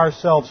see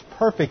ourselves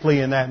perfectly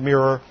in that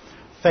mirror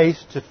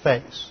face to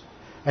face.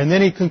 And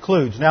then he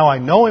concludes, now I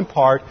know in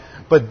part,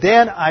 but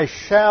then I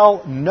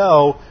shall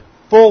know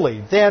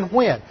fully. Then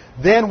when?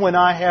 Then when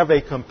I have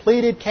a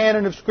completed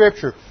canon of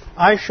Scripture,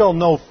 I shall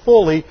know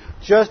fully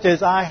just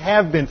as I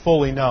have been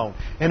fully known.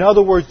 In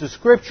other words, the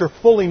Scripture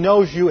fully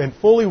knows you and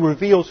fully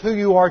reveals who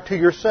you are to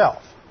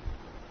yourself.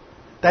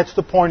 That's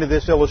the point of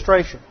this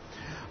illustration.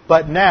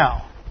 But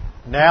now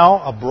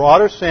a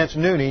broader sense,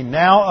 Nuni,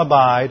 now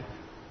abide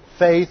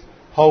faith,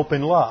 hope,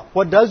 and love.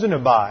 What doesn't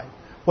abide?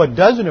 What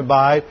doesn't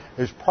abide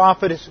is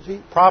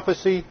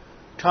prophecy,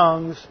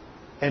 tongues,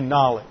 and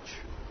knowledge.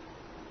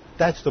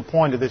 That's the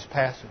point of this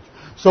passage.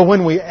 So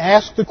when we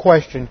ask the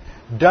question,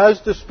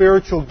 does the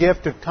spiritual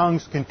gift of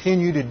tongues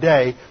continue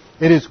today?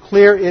 It is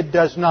clear it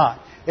does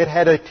not. It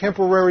had a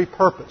temporary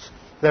purpose.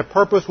 That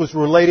purpose was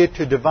related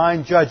to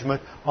divine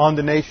judgment on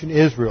the nation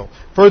Israel.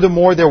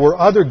 Furthermore, there were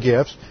other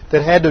gifts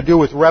that had to do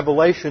with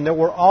revelation that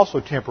were also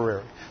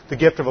temporary. The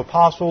gift of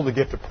apostle, the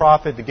gift of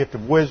prophet, the gift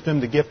of wisdom,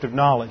 the gift of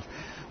knowledge.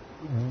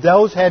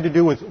 Those had to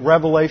do with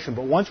revelation.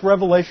 But once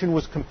revelation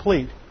was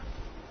complete,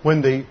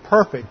 when the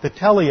perfect, the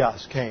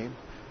teleos came,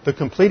 the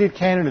completed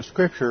canon of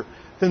Scripture,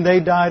 then they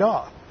died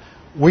off.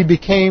 We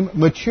became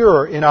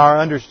mature in our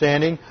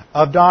understanding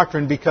of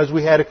doctrine because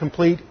we had a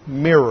complete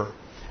mirror.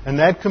 And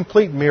that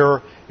complete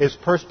mirror is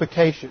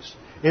perspicacious.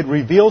 It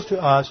reveals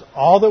to us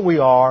all that we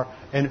are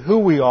and who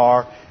we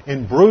are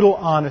in brutal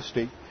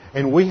honesty.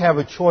 And we have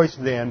a choice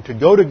then to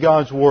go to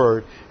God's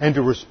Word and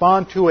to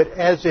respond to it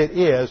as it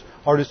is,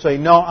 or to say,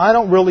 no, I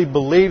don't really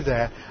believe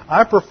that.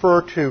 I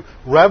prefer to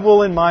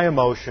revel in my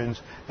emotions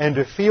and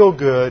to feel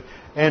good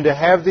and to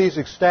have these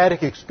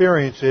ecstatic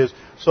experiences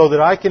so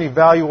that I can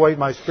evaluate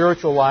my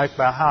spiritual life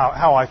by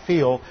how I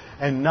feel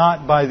and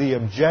not by the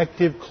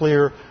objective,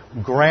 clear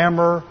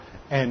grammar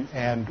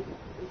and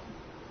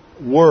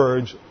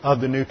words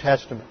of the New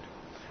Testament.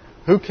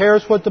 Who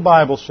cares what the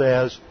Bible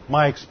says?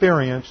 My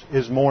experience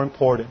is more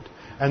important.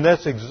 And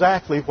that's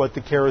exactly what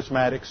the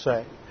charismatics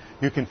say.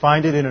 You can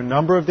find it in a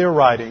number of their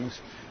writings.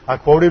 I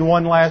quoted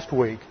one last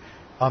week.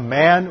 A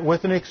man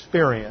with an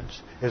experience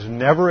is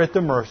never at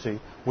the mercy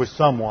with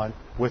someone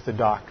with a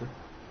doctrine.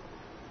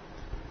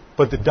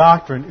 But the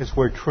doctrine is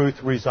where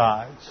truth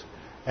resides.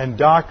 And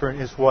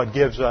doctrine is what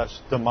gives us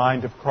the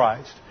mind of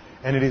Christ.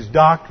 And it is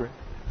doctrine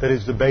that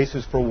is the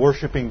basis for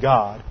worshiping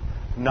God,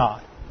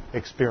 not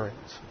experience.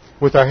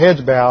 With our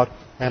heads bowed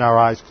and our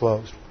eyes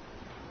closed.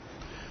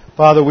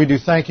 Father, we do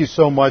thank you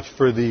so much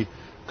for the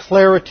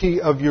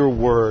clarity of your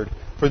word,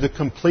 for the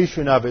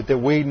completion of it, that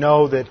we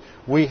know that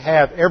we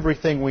have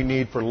everything we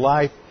need for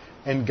life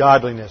and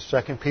godliness,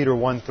 2 Peter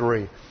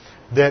 1:3.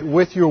 That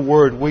with your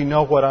word we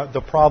know what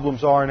the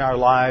problems are in our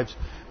lives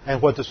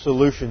and what the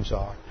solutions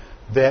are.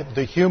 That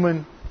the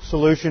human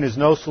solution is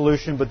no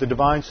solution, but the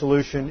divine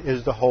solution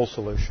is the whole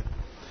solution.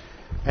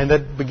 And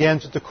that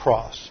begins at the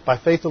cross, by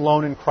faith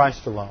alone in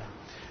Christ alone.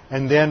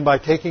 And then by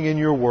taking in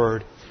your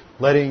word,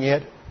 letting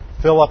it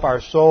fill up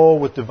our soul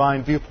with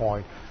divine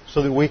viewpoint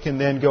so that we can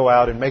then go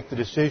out and make the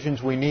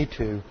decisions we need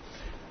to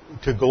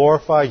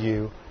glorify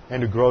you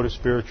and to grow to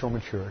spiritual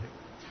maturity.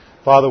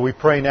 Father, we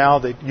pray now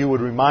that you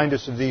would remind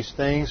us of these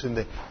things and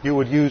that you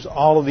would use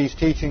all of these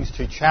teachings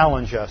to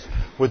challenge us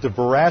with the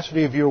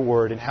veracity of your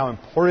word and how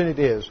important it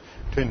is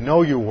to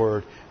know your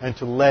word and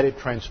to let it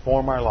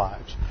transform our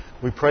lives.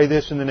 We pray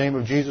this in the name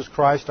of Jesus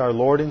Christ, our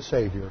Lord and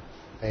Savior.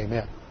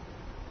 Amen.